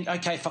got to think,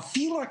 okay, if I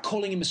feel like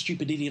calling him a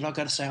stupid idiot, I've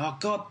got to say, oh,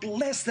 God,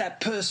 bless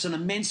that person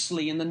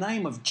immensely in the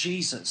name of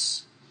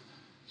Jesus.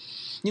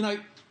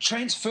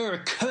 Transfer a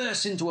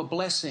curse into a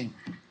blessing.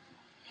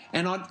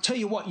 And I tell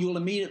you what, you'll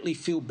immediately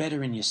feel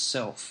better in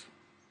yourself.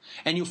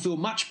 And you'll feel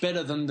much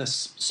better than the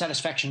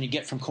satisfaction you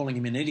get from calling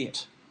him an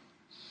idiot.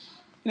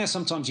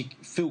 Sometimes you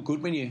feel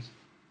good when you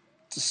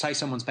say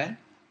someone's bad.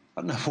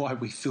 I don't know why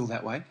we feel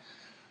that way.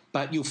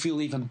 But you'll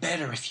feel even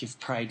better if you've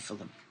prayed for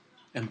them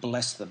and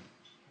blessed them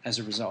as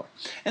a result.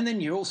 And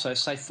then you're also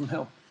safe from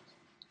hell,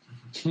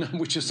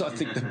 which is, I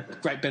think, the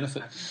great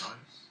benefit.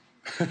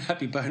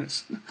 Happy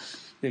bonus.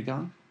 Yeah, go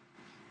on.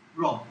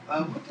 Rob,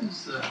 what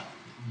does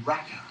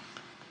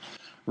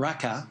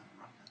Raka,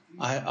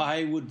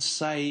 I would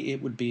say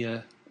it would be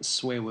a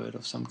swear word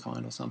of some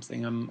kind or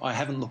something. I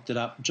haven't looked it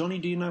up. Johnny,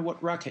 do you know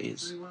what raka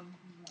is?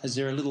 Is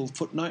there a little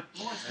footnote?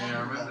 Yeah,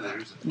 I remember there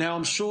is. Now,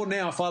 I'm sure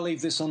now if I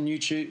leave this on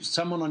YouTube,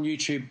 someone on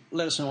YouTube,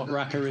 let us know what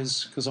raka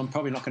is, because I'm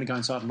probably not going to go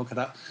inside and look it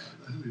up.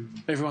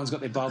 Everyone's got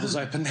their Bibles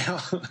open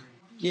now.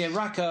 Yeah,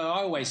 raka,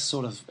 I always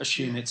sort of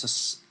assume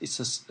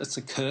it's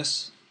a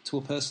curse to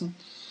a person,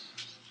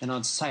 and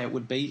I'd say it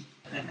would be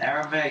An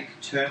Aramaic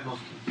term of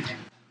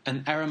contempt.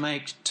 an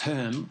Aramaic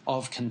term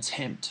of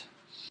contempt.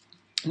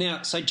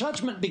 Now, so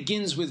judgment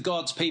begins with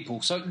God's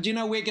people. So do you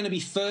know we're going to be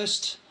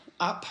first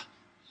up?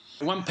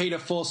 1 Peter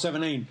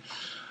 4:17.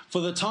 For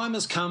the time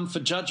has come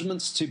for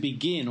judgments to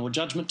begin, or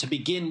judgment to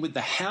begin with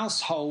the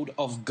household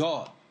of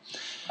God.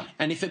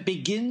 And if it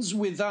begins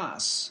with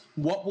us,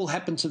 what will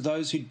happen to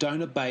those who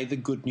don't obey the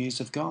good news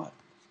of God?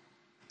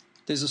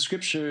 There's a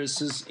scripture that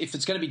says, if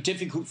it's going to be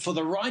difficult for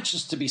the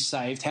righteous to be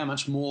saved, how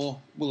much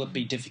more will it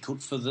be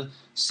difficult for the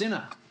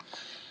sinner?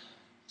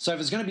 So if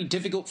it's going to be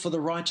difficult for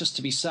the righteous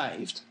to be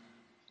saved,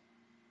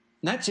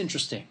 that's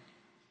interesting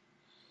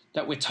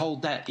that we're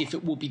told that if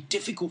it will be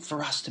difficult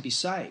for us to be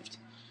saved,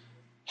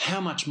 how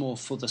much more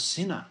for the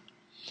sinner?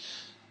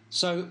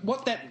 So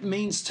what that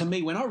means to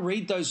me, when I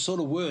read those sort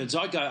of words,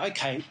 I go,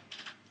 okay,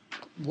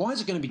 why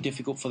is it going to be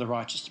difficult for the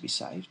righteous to be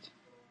saved?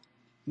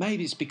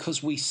 Maybe it's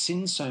because we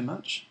sin so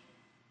much.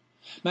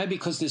 Maybe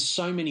because there's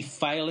so many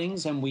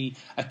failings and we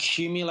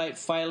accumulate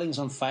failings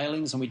on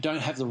failings and we don't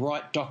have the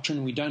right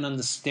doctrine, we don't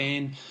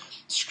understand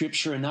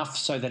Scripture enough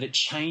so that it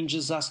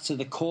changes us to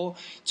the core.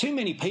 Too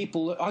many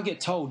people, I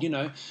get told,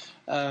 that,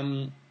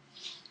 I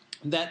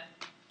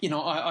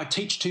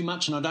teach too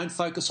much and I don't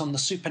focus on the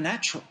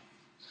supernatural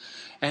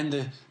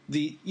and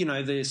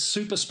the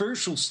super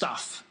spiritual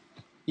stuff,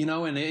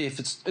 and if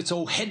it's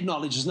all head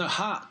knowledge, there's no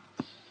heart.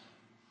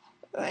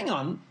 Hang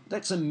on,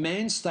 that's a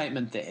man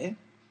statement there.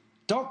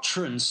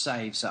 Doctrine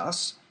saves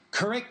us,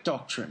 correct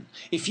doctrine.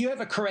 If you have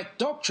a correct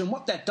doctrine,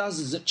 what that does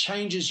is it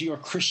changes your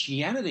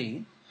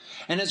Christianity,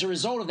 and as a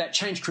result of that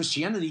changed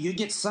Christianity, you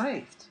get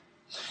saved.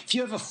 If you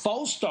have a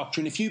false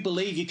doctrine, if you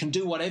believe you can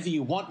do whatever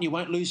you want and you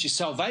won't lose your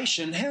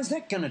salvation, how's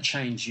that going to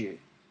change you?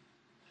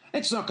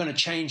 It's not going to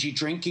change you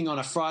drinking on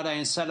a Friday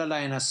and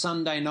Saturday and a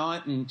Sunday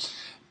night and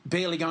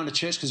barely going to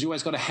church because you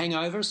always got a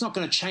hangover. It's not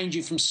going to change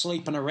you from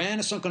sleeping around.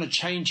 It's not going to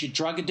change your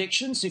drug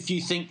addictions if you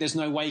think there's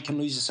no way you can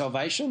lose your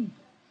salvation.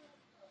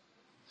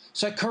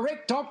 So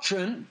correct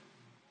doctrine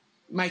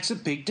makes a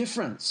big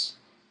difference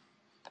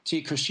to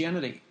your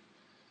Christianity.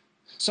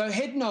 So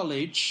head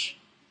knowledge,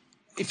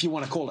 if you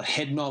want to call it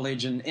head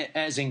knowledge and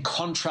as in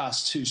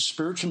contrast to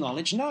spiritual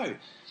knowledge, no.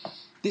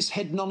 This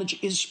head knowledge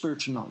is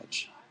spiritual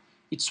knowledge.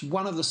 It's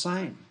one of the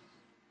same.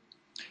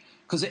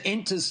 Because it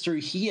enters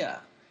through here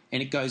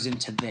and it goes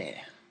into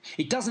there.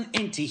 It doesn't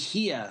enter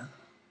here.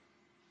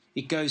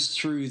 It goes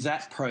through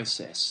that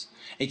process.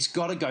 It's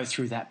got to go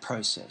through that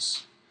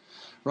process.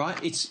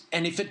 Right?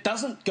 And if it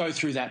doesn't go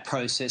through that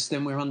process,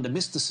 then we're under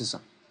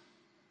mysticism.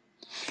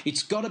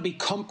 It's got to be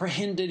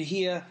comprehended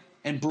here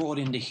and brought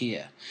into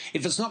here.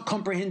 If it's not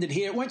comprehended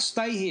here, it won't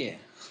stay here.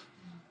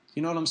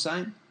 You know what I'm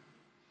saying?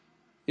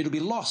 It'll be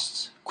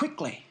lost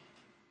quickly.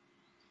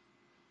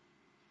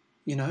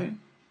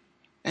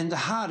 And the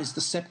heart is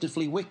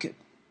deceptively wicked.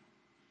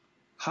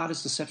 Heart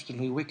is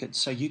deceptively wicked.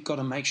 So you've got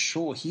to make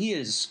sure he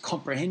is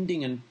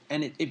comprehending and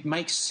it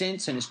makes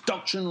sense and is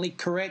doctrinally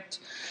correct.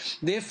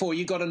 Therefore,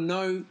 you've got to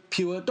know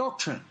pure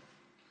doctrine.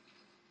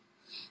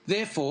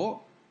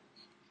 Therefore,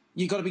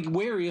 you've got to be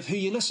wary of who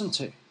you listen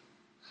to.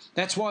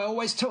 That's why I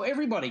always tell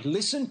everybody,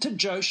 listen to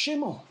Joe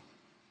Schimmel.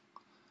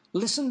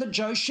 Listen to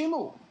Joe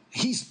Schimmel.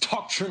 He's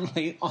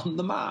doctrinally on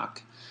the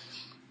mark.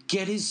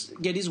 Get his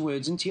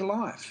words into your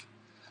life.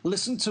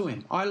 Listen to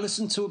him. I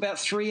listen to about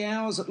 3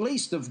 hours at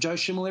least of Joe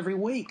Schimmel every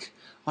week.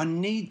 I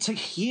need to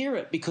hear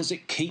it because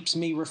it keeps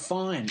me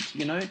refined,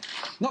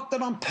 Not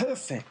that I'm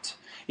perfect.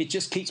 It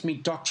just keeps me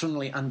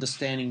doctrinally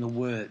understanding the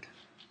word.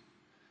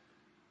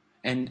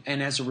 And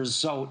as a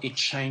result, it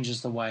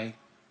changes the way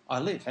I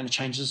live. And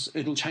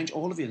it'll change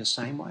all of you the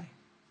same way.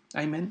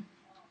 Amen?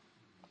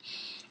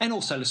 And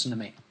also listen to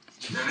me.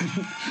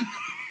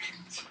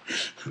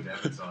 Good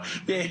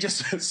advertising. Yeah,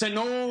 just send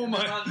all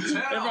my...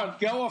 Everyone,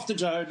 go off to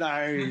Joe. No.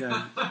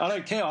 I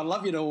don't care. I'd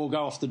love you to all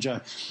go off to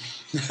Joe.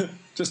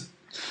 Just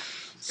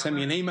send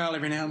me an email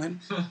every now and then.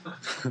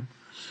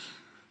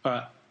 All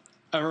right.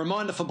 A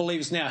reminder for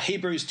believers now,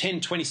 Hebrews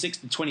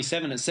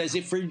 10:26-27, it says,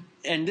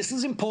 and this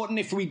is important,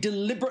 if we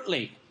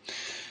deliberately...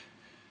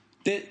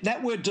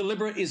 That word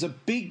deliberate is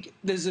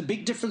there's a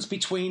big difference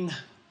between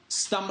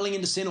stumbling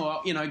into sin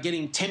or,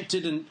 getting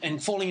tempted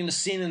and falling into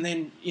sin and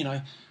then,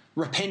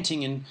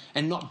 repenting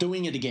and not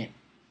doing it again,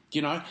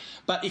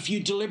 But if you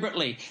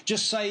deliberately,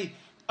 just say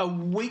a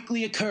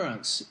weekly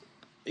occurrence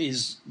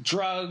is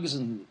drugs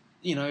and,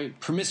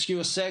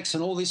 promiscuous sex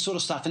and all this sort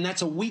of stuff, and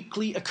that's a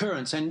weekly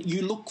occurrence, and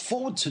you look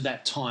forward to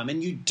that time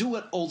and you do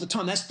it all the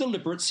time. That's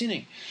deliberate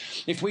sinning.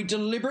 If we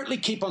deliberately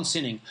keep on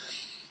sinning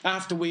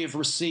after we have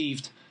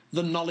received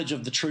the knowledge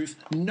of the truth,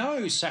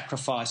 no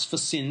sacrifice for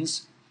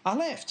sins are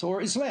left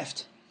or is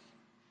left.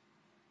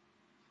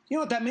 You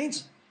know what that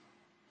means?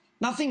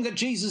 Nothing that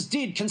Jesus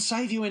did can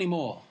save you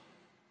anymore.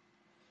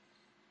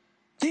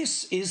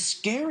 This is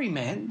scary,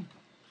 man.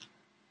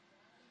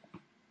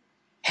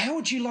 How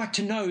would you like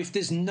to know if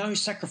there's no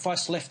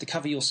sacrifice left to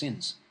cover your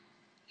sins?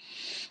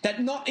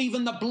 That not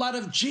even the blood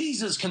of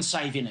Jesus can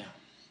save you now.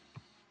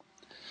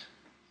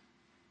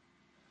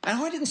 And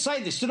I didn't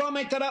say this. Did I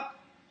make that up?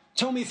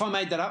 Tell me if I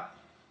made that up.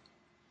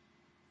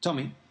 Tell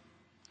me.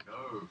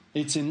 No.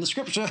 It's in the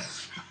scripture.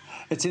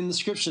 It's in the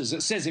scriptures.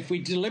 It says if we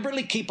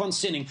deliberately keep on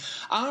sinning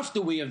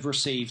after we have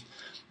received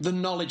the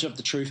knowledge of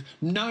the truth,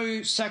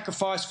 no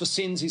sacrifice for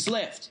sins is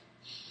left.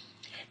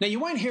 Now, you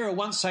won't hear a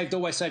once saved,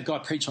 always saved guy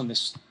preach on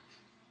this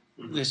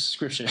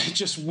scripture. It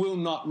just will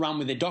not run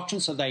with their doctrine,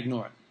 so they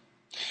ignore it.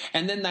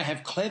 And then they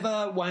have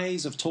clever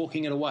ways of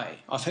talking it away.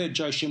 I've heard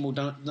Joe Schimmel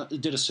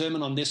did a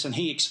sermon on this, and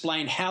he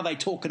explained how they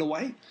talk it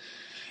away.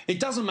 It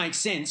doesn't make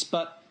sense,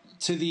 but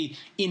to the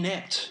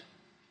inept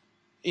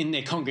in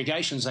their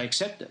congregations, they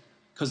accept it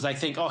because they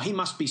think, oh, he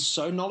must be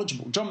so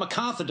knowledgeable. John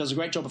MacArthur does a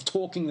great job of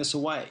talking this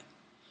away.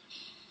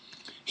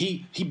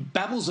 He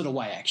babbles it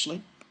away,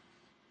 actually.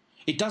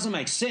 It doesn't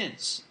make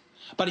sense.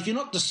 But if you're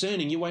not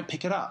discerning, you won't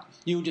pick it up.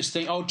 You'll just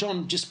think, oh,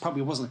 John just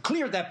probably wasn't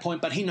clear at that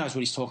point, but he knows what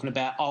he's talking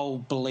about. I'll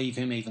believe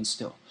him even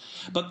still.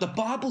 But the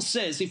Bible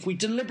says if we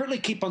deliberately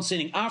keep on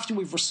sinning after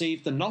we've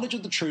received the knowledge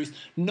of the truth,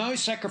 no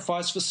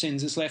sacrifice for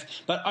sins is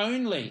left, but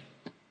only,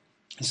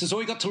 this is all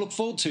you've got to look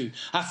forward to,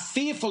 a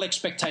fearful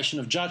expectation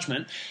of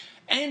judgment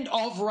and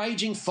of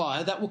raging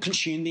fire that will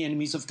consume the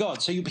enemies of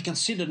God. So you'll be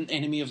considered an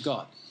enemy of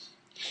God.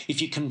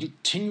 If you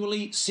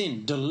continually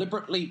sin,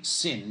 deliberately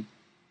sin,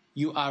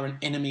 you are an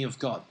enemy of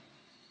God.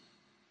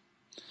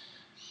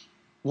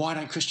 Why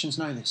don't Christians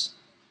know this?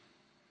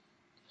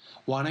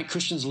 Why don't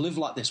Christians live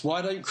like this?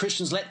 Why don't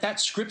Christians let that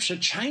scripture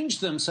change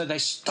them so they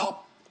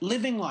stop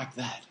living like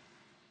that?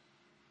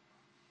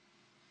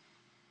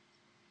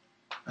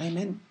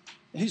 Amen.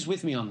 Who's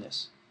with me on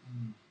this?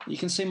 You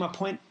can see my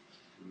point.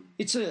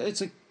 It's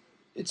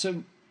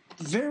a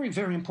very,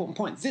 very important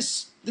point.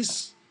 This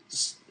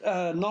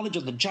knowledge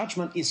of the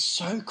judgment is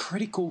so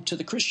critical to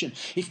the Christian.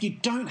 If you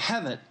don't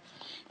have it,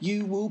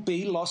 you will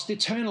be lost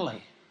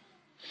eternally.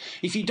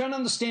 If you don't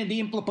understand the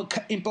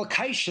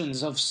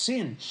implications of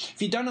sin, if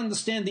you don't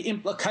understand the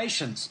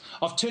implications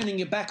of turning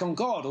your back on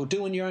God or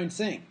doing your own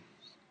thing,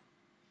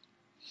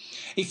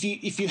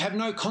 if you have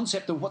no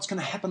concept of what's going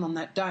to happen on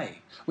that day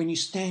when you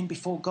stand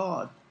before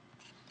God,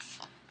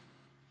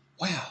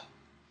 wow,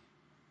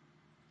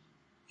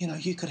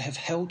 you could have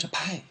hell to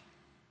pay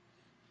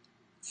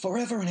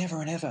forever and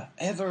ever and ever,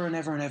 ever and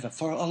ever and ever,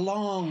 for a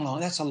long,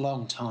 that's a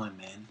long time,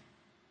 man.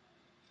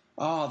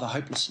 Oh, the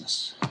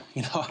hopelessness.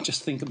 I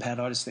just think about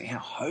it, I just think how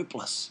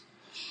hopeless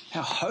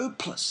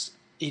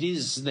it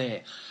is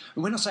there.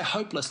 And when I say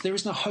hopeless, there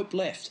is no hope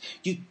left.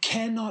 You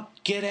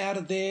cannot get out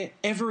of there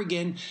ever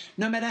again,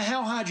 no matter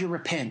how hard you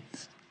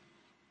repent,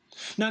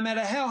 no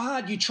matter how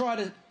hard you try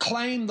to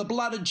claim the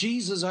blood of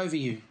Jesus over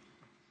you.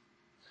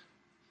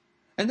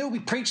 And there will be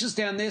preachers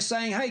down there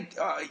saying, hey,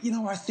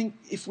 I think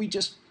if we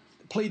just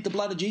plead the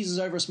blood of Jesus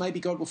over us, maybe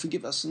God will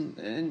forgive us.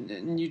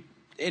 And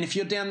if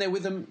you're down there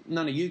with them,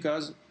 none of you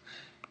guys,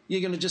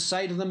 you're going to just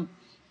say to them,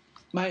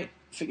 mate,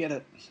 forget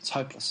it. It's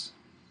hopeless.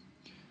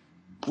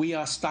 We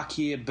are stuck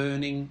here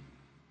burning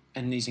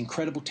in these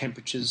incredible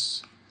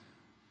temperatures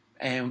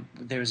and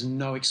there is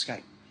no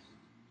escape.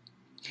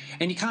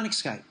 And you can't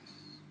escape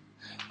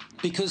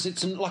because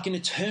it's like an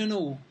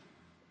eternal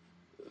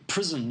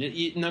prison.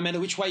 No matter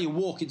which way you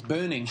walk, it's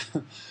burning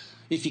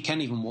if you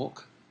can even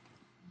walk.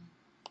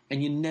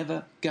 And you're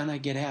never going to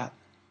get out.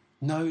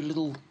 No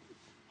little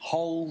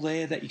hole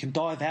there that you can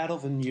dive out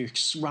of and you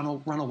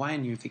run away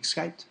and you've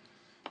escaped.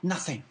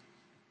 Nothing.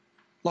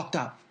 Locked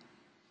up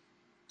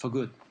for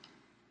good.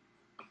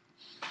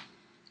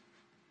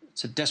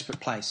 It's a desperate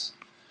place.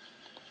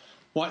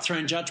 White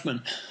throne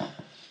judgment.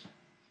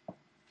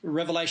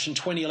 Revelation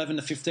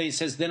 20:11-15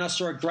 says, Then I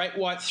saw a great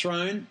white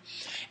throne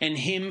and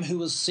him who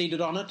was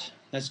seated on it,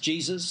 that's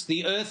Jesus.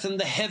 The earth and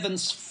the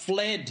heavens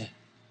fled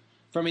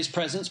from his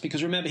presence,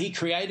 because remember, he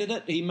created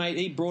it,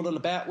 he brought it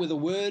about with a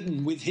word,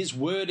 and with his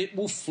word it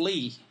will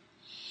flee.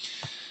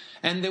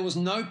 And there was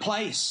no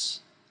place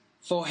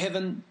for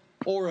heaven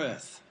or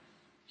earth.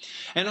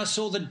 And I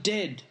saw the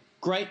dead,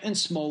 great and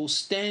small,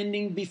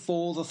 standing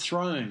before the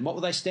throne. What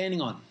were they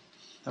standing on?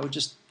 They were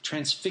just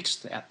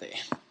transfixed out there.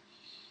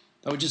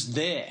 They were just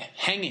there,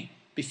 hanging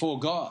before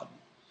God.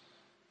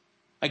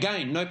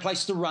 Again, no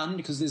place to run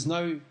because there's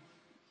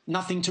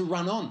nothing to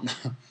run on.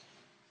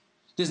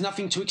 There's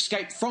nothing to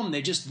escape from.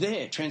 They're just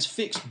there,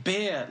 transfixed,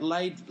 bare,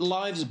 laid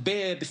lives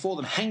bare before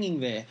them, hanging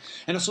there.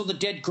 And I saw the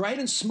dead, great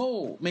and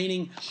small,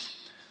 meaning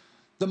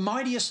the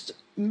mightiest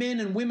men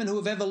and women who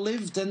have ever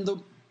lived and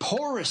the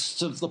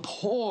poorest of the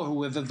poor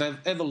who have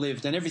ever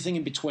lived and everything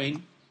in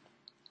between,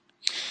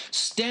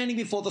 standing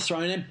before the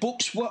throne, and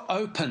books were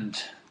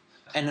opened.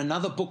 And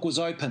another book was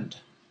opened,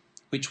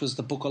 which was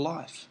the book of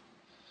life.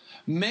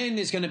 Man,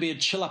 there's going to be a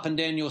chill up and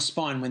down your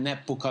spine when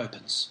that book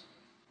opens.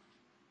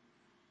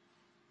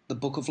 The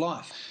book of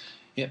life.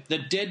 Yep, the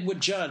dead were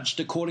judged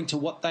according to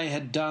what they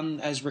had done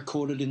as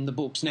recorded in the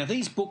books. Now,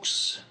 these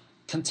books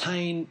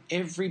contain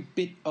every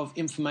bit of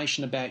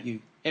information about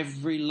you,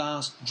 every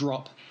last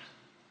drop.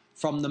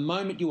 From the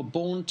moment you were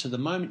born to the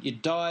moment you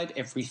died,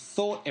 every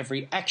thought,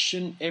 every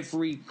action,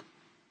 every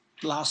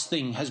last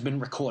thing has been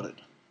recorded.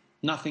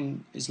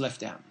 Nothing is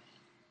left out,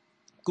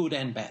 good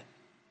and bad.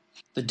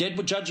 The dead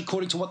were judged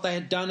according to what they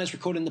had done as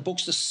recorded in the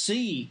books. The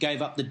sea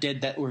gave up the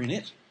dead that were in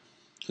it,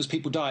 because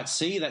people die at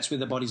sea, that's where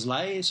their bodies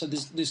lay. So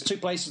there's two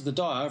places to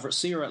die, either at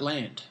sea or at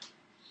land.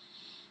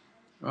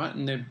 Right?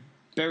 And they're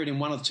buried in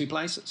one of the two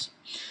places.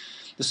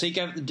 The sea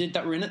gave up the dead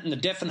that were in it, and the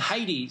death and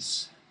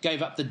Hades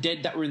gave up the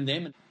dead that were in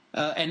them.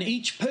 And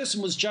each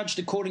person was judged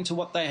according to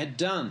what they had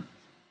done.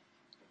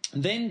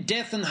 Then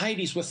death and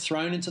Hades were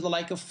thrown into the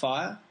lake of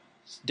fire.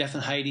 Death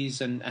and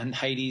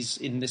Hades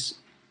in this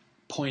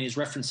point is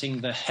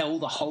referencing the hell,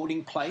 the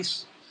holding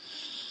place.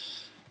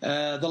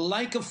 The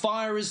lake of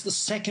fire is the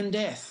second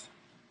death.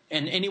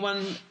 And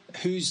anyone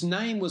whose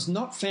name was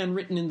not found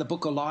written in the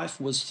book of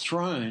life was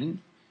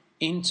thrown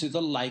into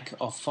the lake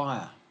of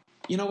fire.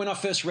 You know, when I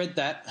first read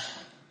that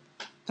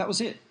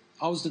was it.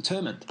 I was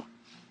determined.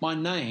 My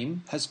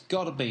name has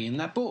got to be in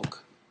that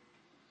book.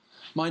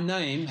 My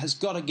name has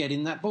got to get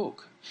in that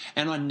book.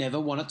 And I never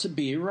want it to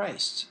be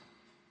erased.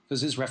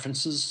 Because there's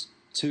references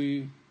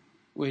to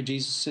where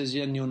Jesus says,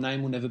 yeah, and your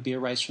name will never be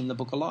erased from the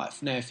book of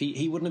life. Now, if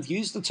he wouldn't have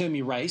used the term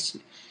erase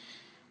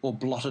or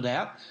blotted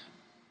out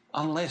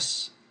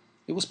unless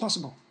it was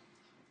possible.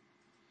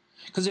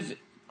 Because if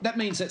that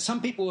means that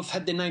some people have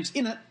had their names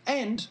in it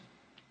and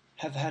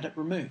have had it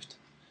removed.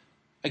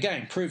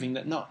 Again, proving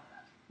that not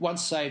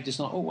once saved is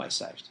not always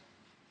saved.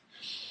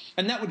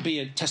 And that would be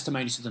a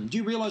testimony to them. Do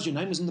you realise your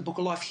name was in the book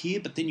of life here,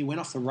 but then you went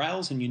off the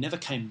rails and you never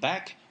came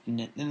back and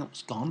then it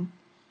was gone?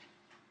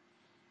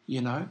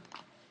 You know?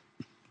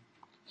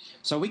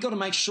 So we got to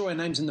make sure our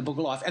name's in the book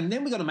of life, and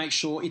then we got to make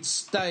sure it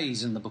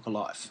stays in the book of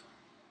life.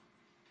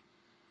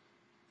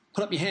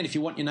 Put up your hand if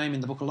you want your name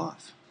in the book of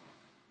life.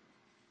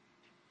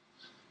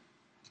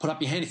 Put up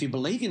your hand if you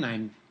believe your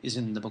name is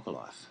in the book of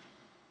life.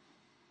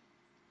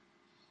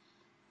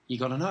 You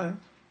got to know.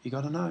 You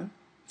got to know.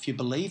 If you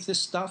believe this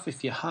stuff,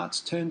 if your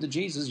heart's turned to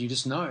Jesus, you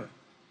just know.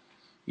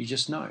 You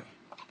just know.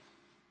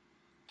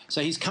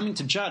 So he's coming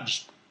to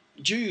judge.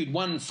 Jude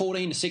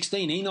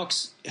 1:14-16, Enoch,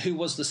 who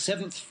was the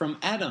seventh from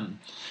Adam,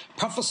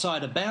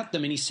 prophesied about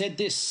them, and he said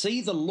this, see,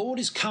 the Lord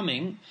is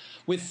coming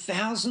with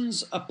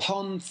thousands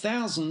upon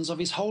thousands of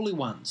his holy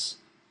ones.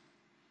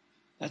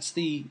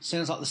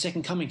 Sounds like the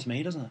second coming to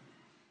me, doesn't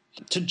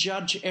it? To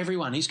judge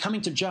everyone. He's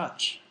coming to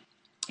judge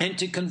and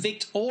to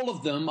convict all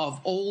of them of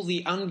all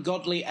the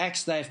ungodly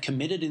acts they have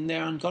committed in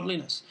their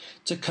ungodliness.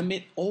 To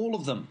commit all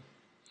of them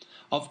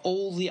of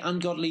all the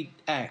ungodly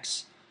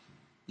acts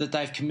that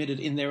they've committed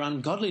in their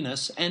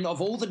ungodliness, and of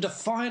all the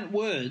defiant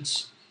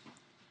words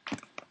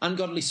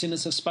ungodly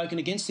sinners have spoken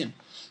against him.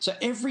 So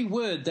every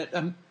word that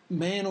a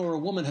man or a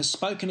woman has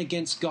spoken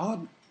against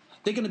God,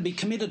 they're going to be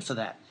committed for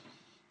that,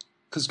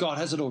 because God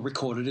has it all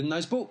recorded in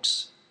those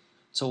books.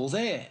 It's all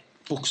there.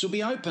 Books will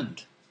be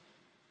opened.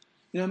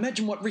 You know,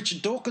 imagine what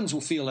Richard Dawkins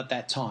will feel at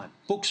that time.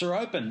 Books are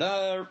opened.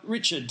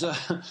 Richard,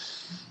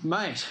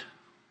 mate,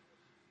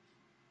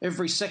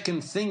 every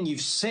second thing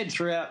you've said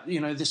throughout,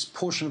 this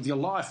portion of your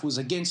life was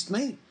against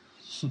me.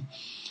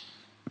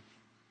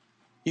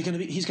 He's going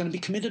to be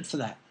committed for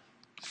that.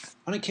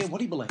 I don't care what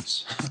he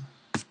believes.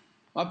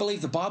 I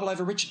believe the Bible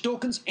over Richard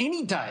Dawkins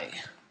any day.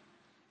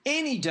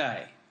 Any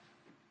day.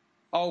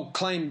 I'll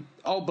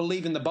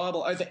believe in the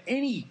Bible over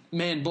any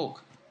man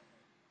book.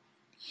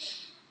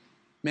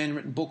 Man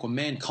written book or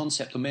man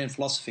concept or man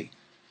philosophy.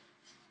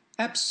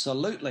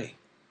 Absolutely.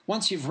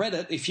 Once you've read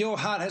it, if your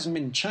heart hasn't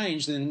been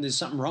changed, then there's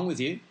something wrong with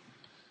you.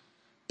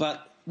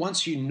 But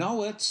once you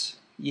know it,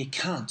 you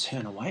can't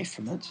turn away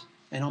from it.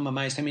 And I'm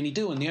amazed how many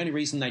do. And the only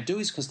reason they do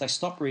is because they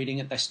stop reading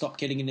it, they stop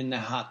getting it in their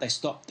heart, they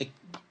stop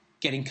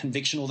getting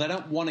conviction, or they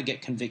don't want to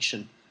get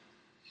conviction,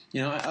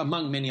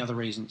 among many other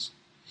reasons.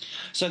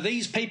 So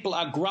these people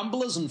are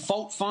grumblers and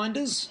fault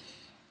finders.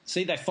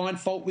 See, they find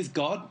fault with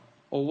God,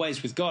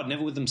 always with God,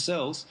 never with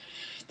themselves.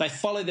 They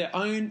follow their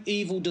own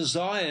evil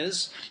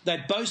desires.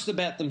 They boast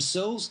about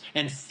themselves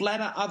and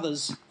flatter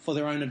others for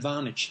their own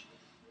advantage.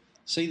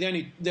 See,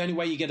 the only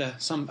way you get a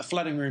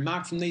flattering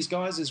remark from these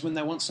guys is when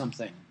they want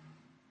something.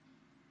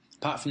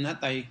 Apart from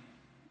that, they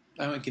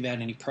won't give out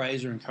any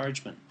praise or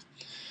encouragement.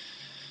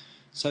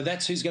 So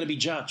that's who's going to be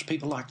judged,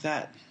 people like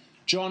that.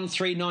 John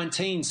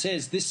 3:19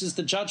 says, this is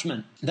the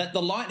judgment, that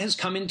the light has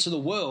come into the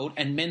world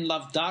and men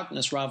love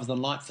darkness rather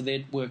than light, for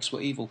their works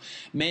were evil.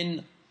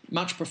 Men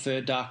much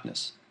prefer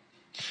darkness.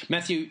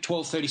 Matthew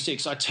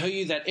 12:36, I tell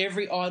you that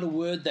every idle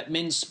word that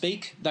men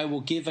speak, they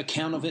will give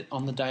account of it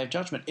on the day of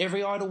judgment.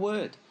 Every idle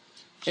word.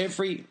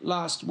 Every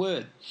last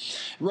word.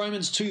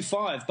 Romans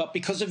 2:5, but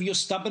because of your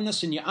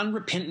stubbornness and your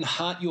unrepentant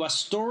heart, you are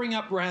storing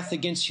up wrath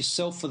against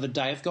yourself for the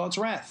day of God's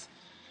wrath.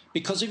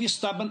 Because of your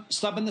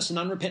stubbornness and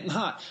unrepentant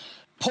heart.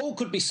 Paul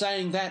could be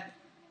saying that,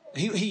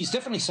 he's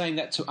definitely saying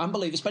that to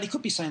unbelievers, but he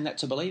could be saying that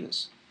to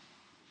believers.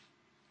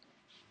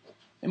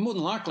 And more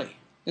than likely,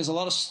 There's a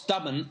lot of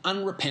stubborn,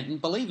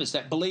 unrepentant believers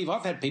that believe.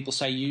 I've had people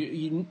say,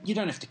 you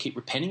don't have to keep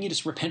repenting. You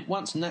just repent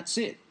once and that's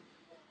it.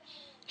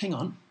 Hang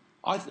on.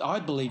 I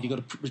believe you've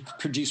got to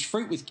produce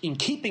fruit in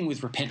keeping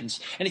with repentance.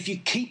 And if you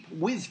keep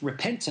with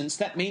repentance,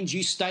 that means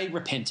you stay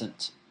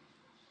repentant.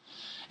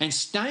 And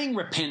staying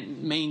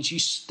repentant means you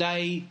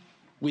stay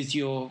with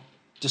your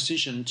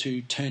decision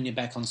to turn your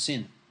back on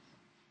sin.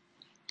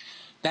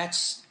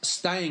 That's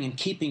staying and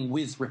keeping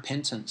with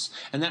repentance.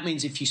 And that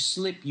means if you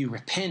slip, you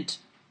repent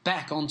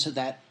back onto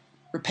that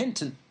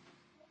repentant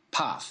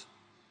path.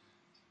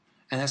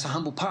 And that's a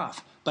humble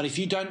path. But if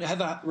you don't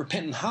have a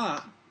repentant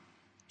heart,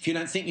 if you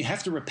don't think you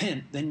have to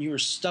repent, then you're a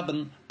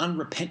stubborn,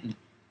 unrepentant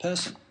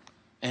person.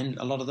 And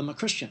a lot of them are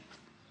Christian.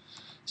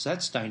 So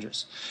that's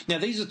dangerous. Now,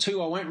 these are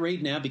two I won't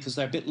read now because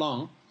they're a bit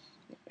long,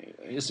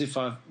 as if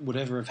I would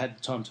ever have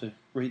had time to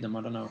read them.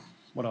 I don't know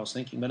what I was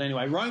thinking. But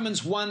anyway,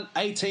 Romans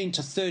 1:18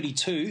 to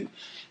 32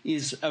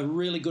 is a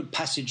really good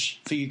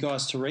passage for you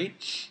guys to read.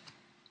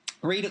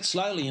 Read it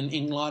slowly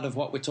in light of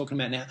what we're talking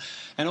about now.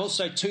 And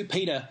also 2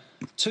 Peter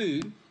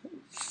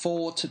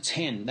 2:4 to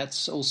 10.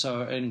 That's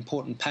also an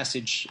important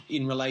passage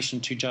in relation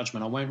to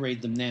judgment. I won't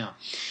read them now.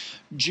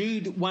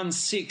 Jude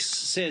 1:6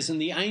 says,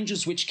 "And the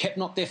angels which kept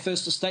not their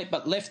first estate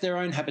but left their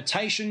own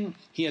habitation,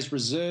 he has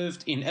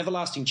reserved in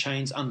everlasting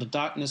chains under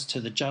darkness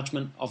to the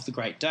judgment of the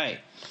great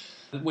day."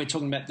 They're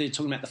talking about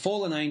the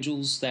fallen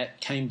angels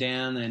that came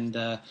down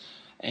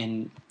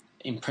and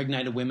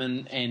impregnated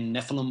women, and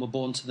Nephilim were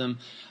born to them.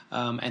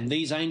 And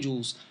these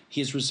angels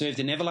he has reserved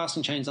in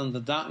everlasting chains under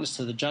darkness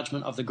to the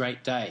judgment of the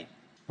great day.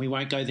 We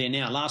won't go there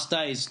now. Last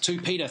days, 2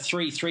 Peter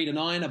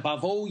 3:3-9.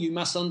 "Above all, you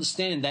must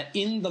understand that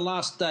in the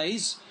last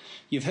days,"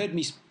 you've heard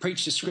me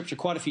preach this scripture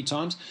quite a few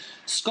times,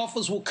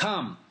 "scoffers will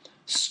come,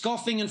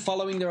 scoffing and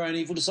following their own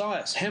evil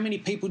desires." How many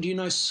people do you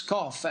know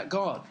scoff at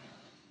God?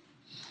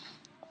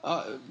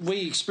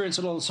 We experience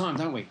it all the time,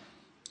 don't we?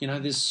 You know,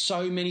 there's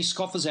so many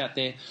scoffers out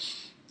there,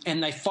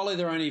 and they follow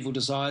their own evil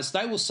desires.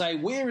 They will say,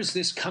 "Where is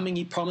this coming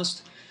he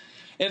promised?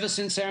 Ever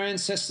since our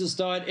ancestors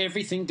died,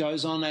 everything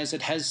goes on as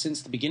it has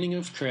since the beginning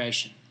of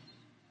creation."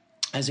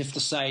 As if to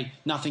say,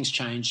 nothing's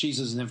changed,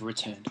 Jesus has never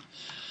returned.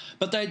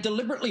 But they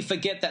deliberately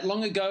forget that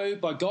long ago,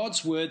 by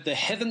God's word, the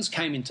heavens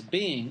came into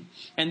being,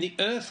 and the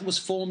earth was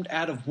formed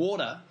out of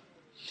water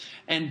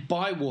and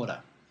by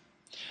water.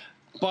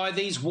 By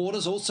these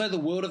waters also the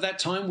world of that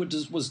time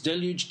was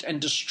deluged and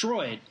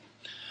destroyed.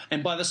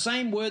 And by the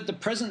same word, the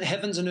present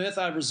heavens and earth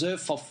are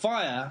reserved for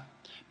fire,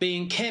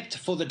 being kept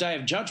for the day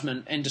of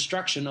judgment and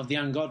destruction of the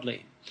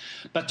ungodly.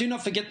 But do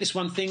not forget this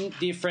one thing,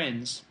 dear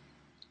friends.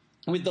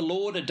 With the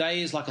Lord, a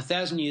day is like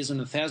 1,000 years, and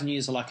 1,000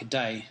 years are like a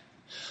day.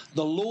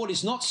 The Lord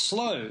is not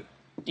slow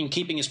in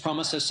keeping his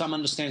promise, as some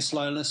understand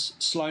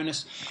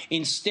slowness.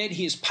 Instead,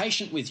 he is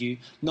patient with you,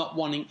 not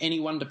wanting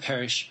anyone to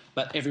perish,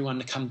 but everyone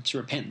to come to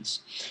repentance.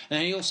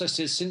 And he also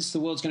says, since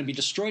the world's going to be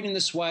destroyed in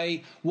this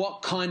way,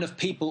 what kind of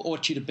people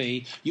ought you to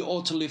be? You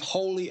ought to live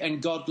holy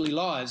and godly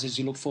lives as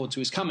you look forward to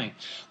his coming.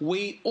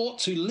 We ought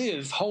to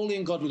live holy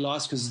and godly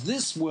lives because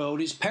this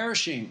world is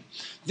perishing.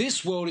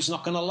 This world is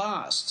not going to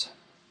last.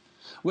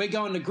 We're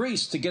going to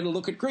Greece to get a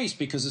look at Greece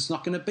because it's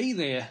not going to be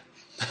there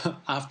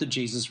after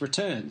Jesus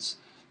returns,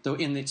 though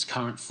in its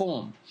current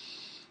form.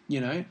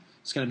 You know,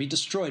 it's going to be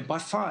destroyed by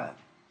fire.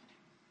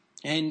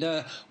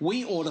 And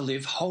we ought to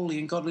live holy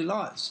and godly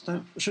lives,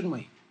 shouldn't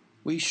we?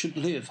 We should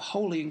live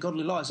holy and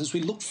godly lives as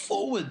we look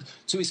forward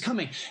to his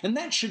coming. And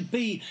that should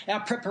be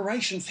our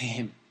preparation for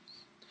him.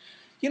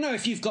 You know,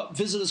 if you've got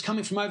visitors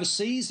coming from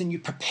overseas and you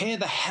prepare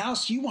the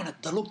house, you want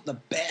it to look the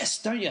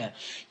best, don't you?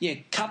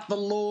 You cut the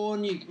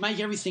lawn, you make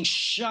everything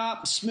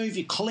sharp, smooth,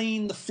 you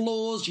clean the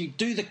floors, you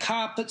do the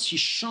carpets, you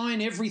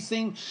shine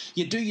everything,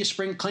 you do your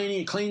spring cleaning,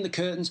 you clean the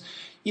curtains.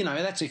 You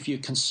know, that's if you're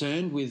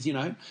concerned with, you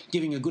know,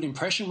 giving a good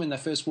impression when they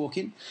first walk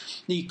in.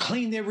 You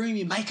clean their room,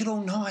 you make it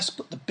all nice,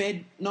 put the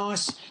bed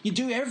nice. You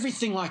do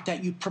everything like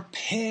that. You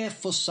prepare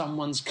for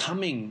someone's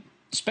coming,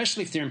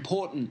 especially if they're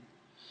important.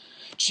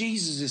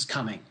 Jesus is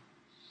coming.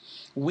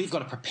 We've got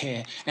to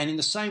prepare. And in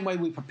the same way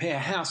we prepare a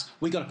house,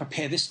 we've got to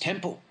prepare this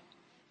temple.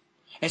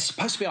 It's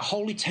supposed to be a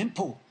holy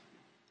temple.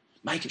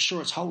 Make it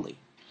sure it's holy.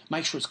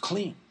 Make sure it's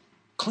clean.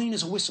 Clean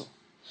as a whistle.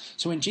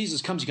 So when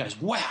Jesus comes, he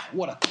goes, wow,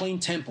 what a clean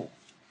temple.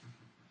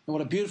 And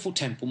what a beautiful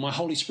temple. My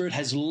Holy Spirit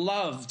has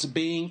loved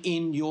being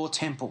in your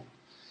temple.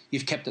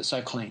 You've kept it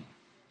so clean.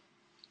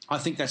 I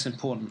think that's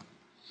important.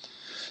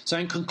 So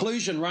in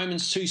conclusion,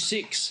 Romans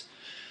 2:6,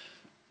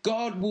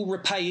 God will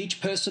repay each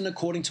person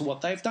according to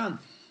what they've done.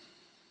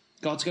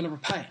 God's going to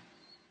repay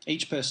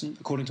each person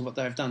according to what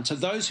they have done. To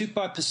those who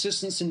by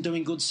persistence in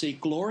doing good seek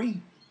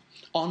glory,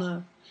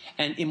 honour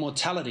and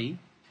immortality,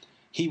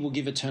 he will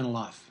give eternal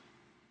life.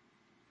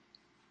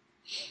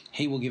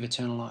 He will give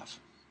eternal life.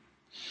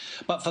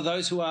 But for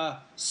those who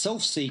are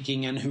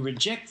self-seeking and who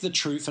reject the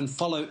truth and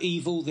follow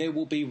evil, there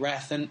will be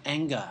wrath and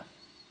anger.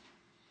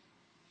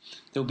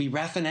 There will be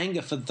wrath and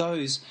anger for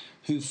those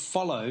who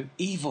follow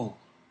evil.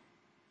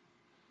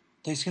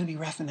 There's going to be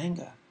wrath and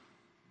anger.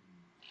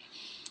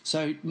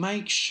 So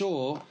make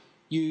sure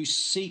you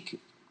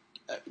seek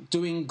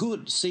doing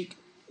good, seek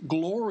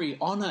glory,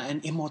 honor,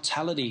 and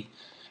immortality,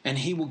 and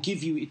he will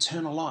give you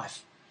eternal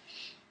life.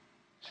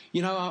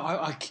 You know,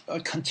 I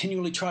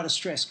continually try to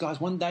stress, guys,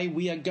 one day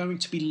we are going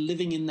to be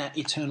living in that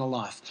eternal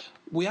life.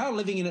 We are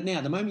living in it now.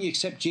 The moment you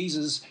accept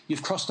Jesus,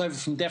 you've crossed over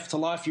from death to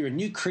life. You're a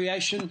new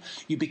creation.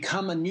 You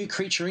become a new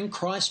creature in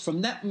Christ.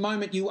 From that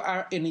moment, you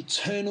are an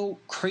eternal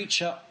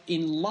creature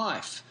in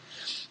life.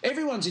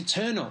 Everyone's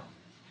eternal,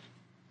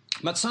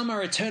 but some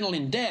are eternal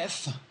in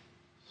death,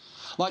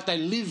 like they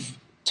live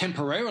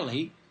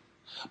temporarily,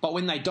 but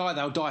when they die,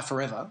 they'll die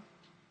forever.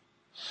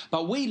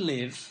 But we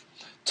live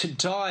to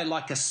die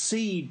like a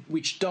seed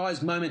which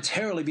dies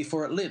momentarily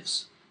before it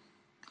lives,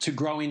 to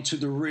grow into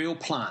the real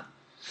plant.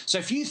 So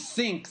if you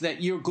think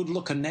that you're good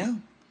looking now,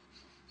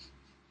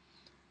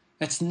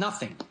 it's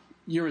nothing.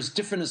 You're as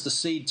different as the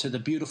seed to the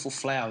beautiful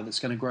flower that's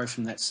going to grow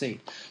from that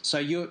seed. So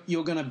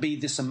you're going to be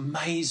this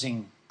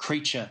amazing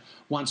creature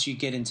once you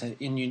get into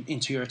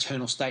your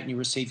eternal state and you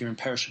receive your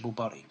imperishable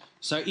body.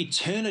 So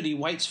eternity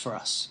waits for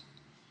us.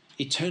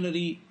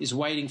 Eternity is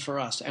waiting for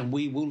us, and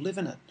we will live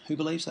in it. Who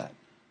believes that?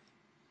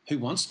 Who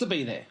wants to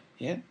be there?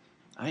 Yeah?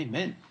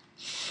 Amen.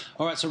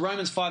 All right, so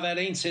Romans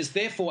 5:18 says,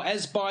 "Therefore,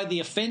 as by the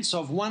offence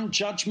of one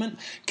judgment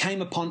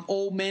came upon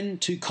all men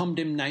to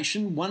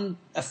condemnation," one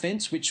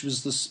offence, which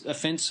was the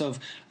offence of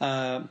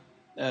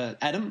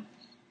Adam,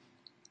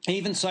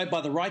 "even so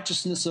by the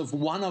righteousness of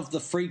one of the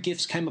free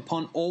gifts came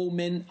upon all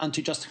men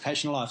unto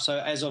justification of life."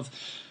 So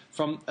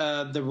from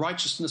the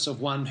righteousness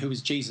of one who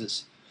is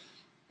Jesus,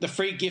 the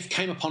free gift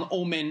came upon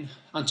all men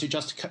unto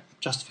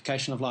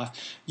justification of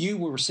life. You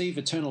will receive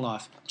eternal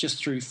life just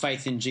through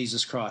faith in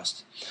Jesus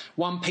Christ.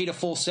 1 Peter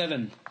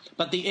 4:7,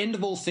 "But the end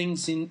of all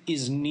things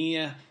is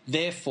near,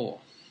 therefore."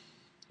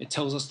 It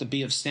tells us to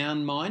be of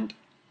sound mind.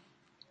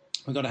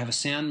 We've got to have a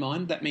sound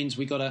mind. That means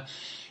we've got to,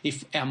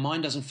 if our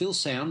mind doesn't feel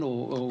sound,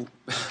 or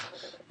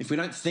if we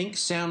don't think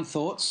sound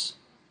thoughts,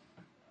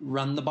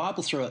 run the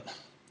Bible through it.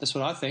 That's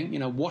what I think. You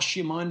know, wash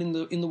your mind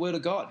in the Word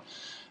of God.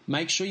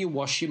 Make sure you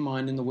wash your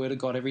mind in the Word of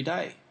God every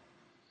day.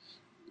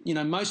 You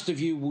know, most of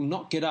you will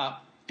not get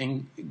up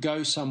and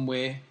go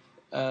somewhere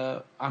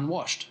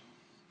unwashed.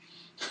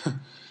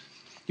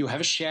 You'll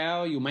have a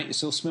shower, you'll make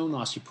yourself smell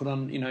nice. You put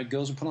on,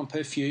 girls will put on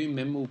perfume,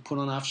 men will put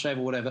on aftershave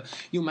or whatever.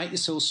 You'll make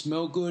yourself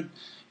smell good,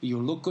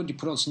 you'll look good, you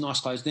put on some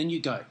nice clothes, then you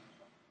go.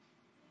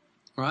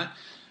 All right?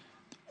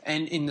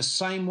 And in the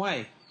same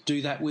way,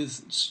 do that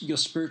with your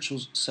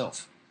spiritual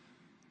self.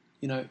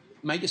 You know,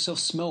 make yourself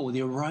smell with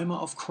the aroma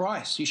of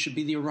Christ. You should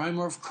be the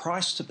aroma of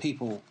Christ to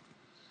people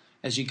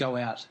as you go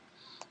out.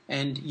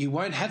 And you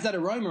won't have that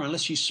aroma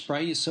unless you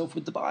spray yourself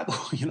with the Bible.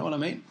 You know what I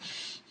mean?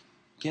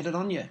 Get it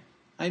on you.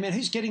 Amen.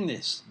 Who's getting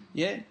this?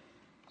 Yeah?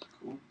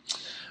 Cool.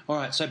 All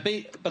right.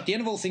 But the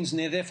end of all things,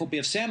 therefore, be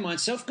of sound mind,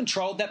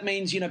 self-controlled. That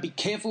means, be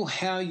careful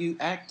how you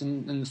act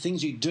and the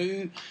things you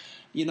do.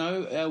 We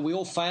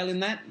all fail in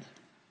that,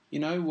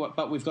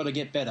 but we've got to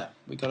get better.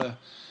 We've got to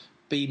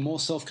be more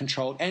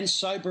self-controlled and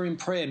sober in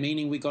prayer,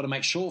 meaning we've got to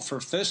make sure,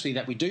 firstly,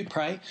 that we do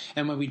pray,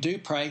 and when we do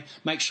pray,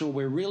 make sure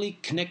we're really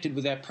connected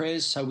with our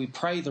prayers, so we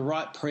pray the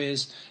right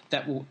prayers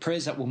that will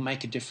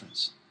make a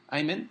difference.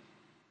 Amen?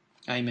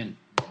 Amen.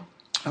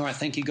 All right,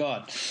 thank you,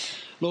 God.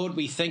 Lord,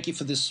 we thank you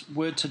for this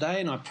word today,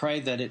 and I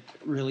pray that it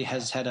really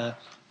has had a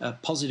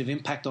positive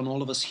impact on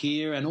all of us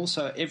here, and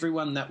also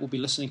everyone that will be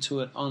listening to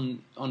it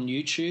on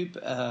YouTube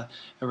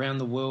around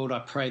the world. I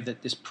pray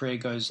that this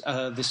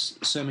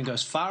sermon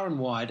goes far and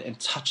wide and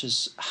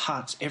touches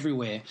hearts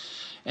everywhere,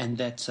 and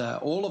that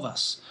all of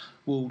us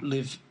will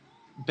live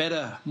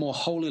better, more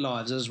holy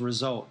lives as a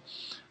result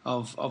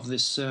of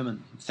this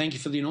sermon. Thank you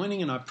for the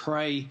anointing, and I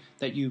pray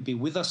that you be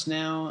with us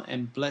now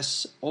and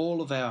bless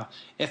all of our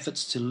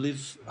efforts to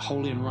live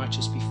holy and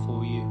righteous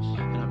before you.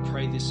 And I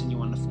pray this in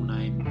your wonderful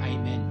name.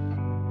 Amen.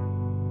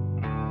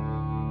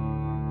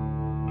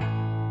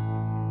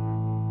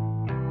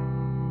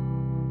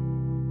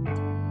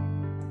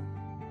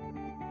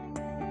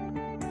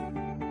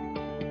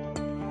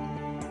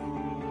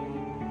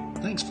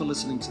 Thanks for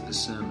listening to this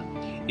sermon.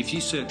 If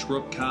you search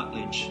Rob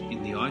Cartledge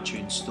in the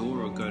iTunes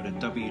store or go to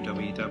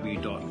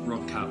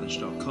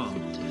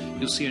www.robcartledge.com,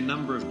 you'll see a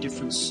number of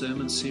different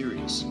sermon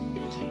series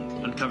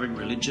uncovering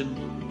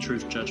religion,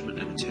 truth, judgment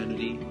and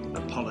eternity,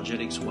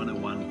 apologetics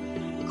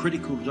 101,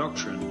 critical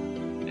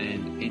doctrine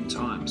and end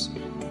times.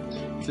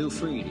 Feel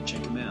free to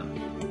check them out.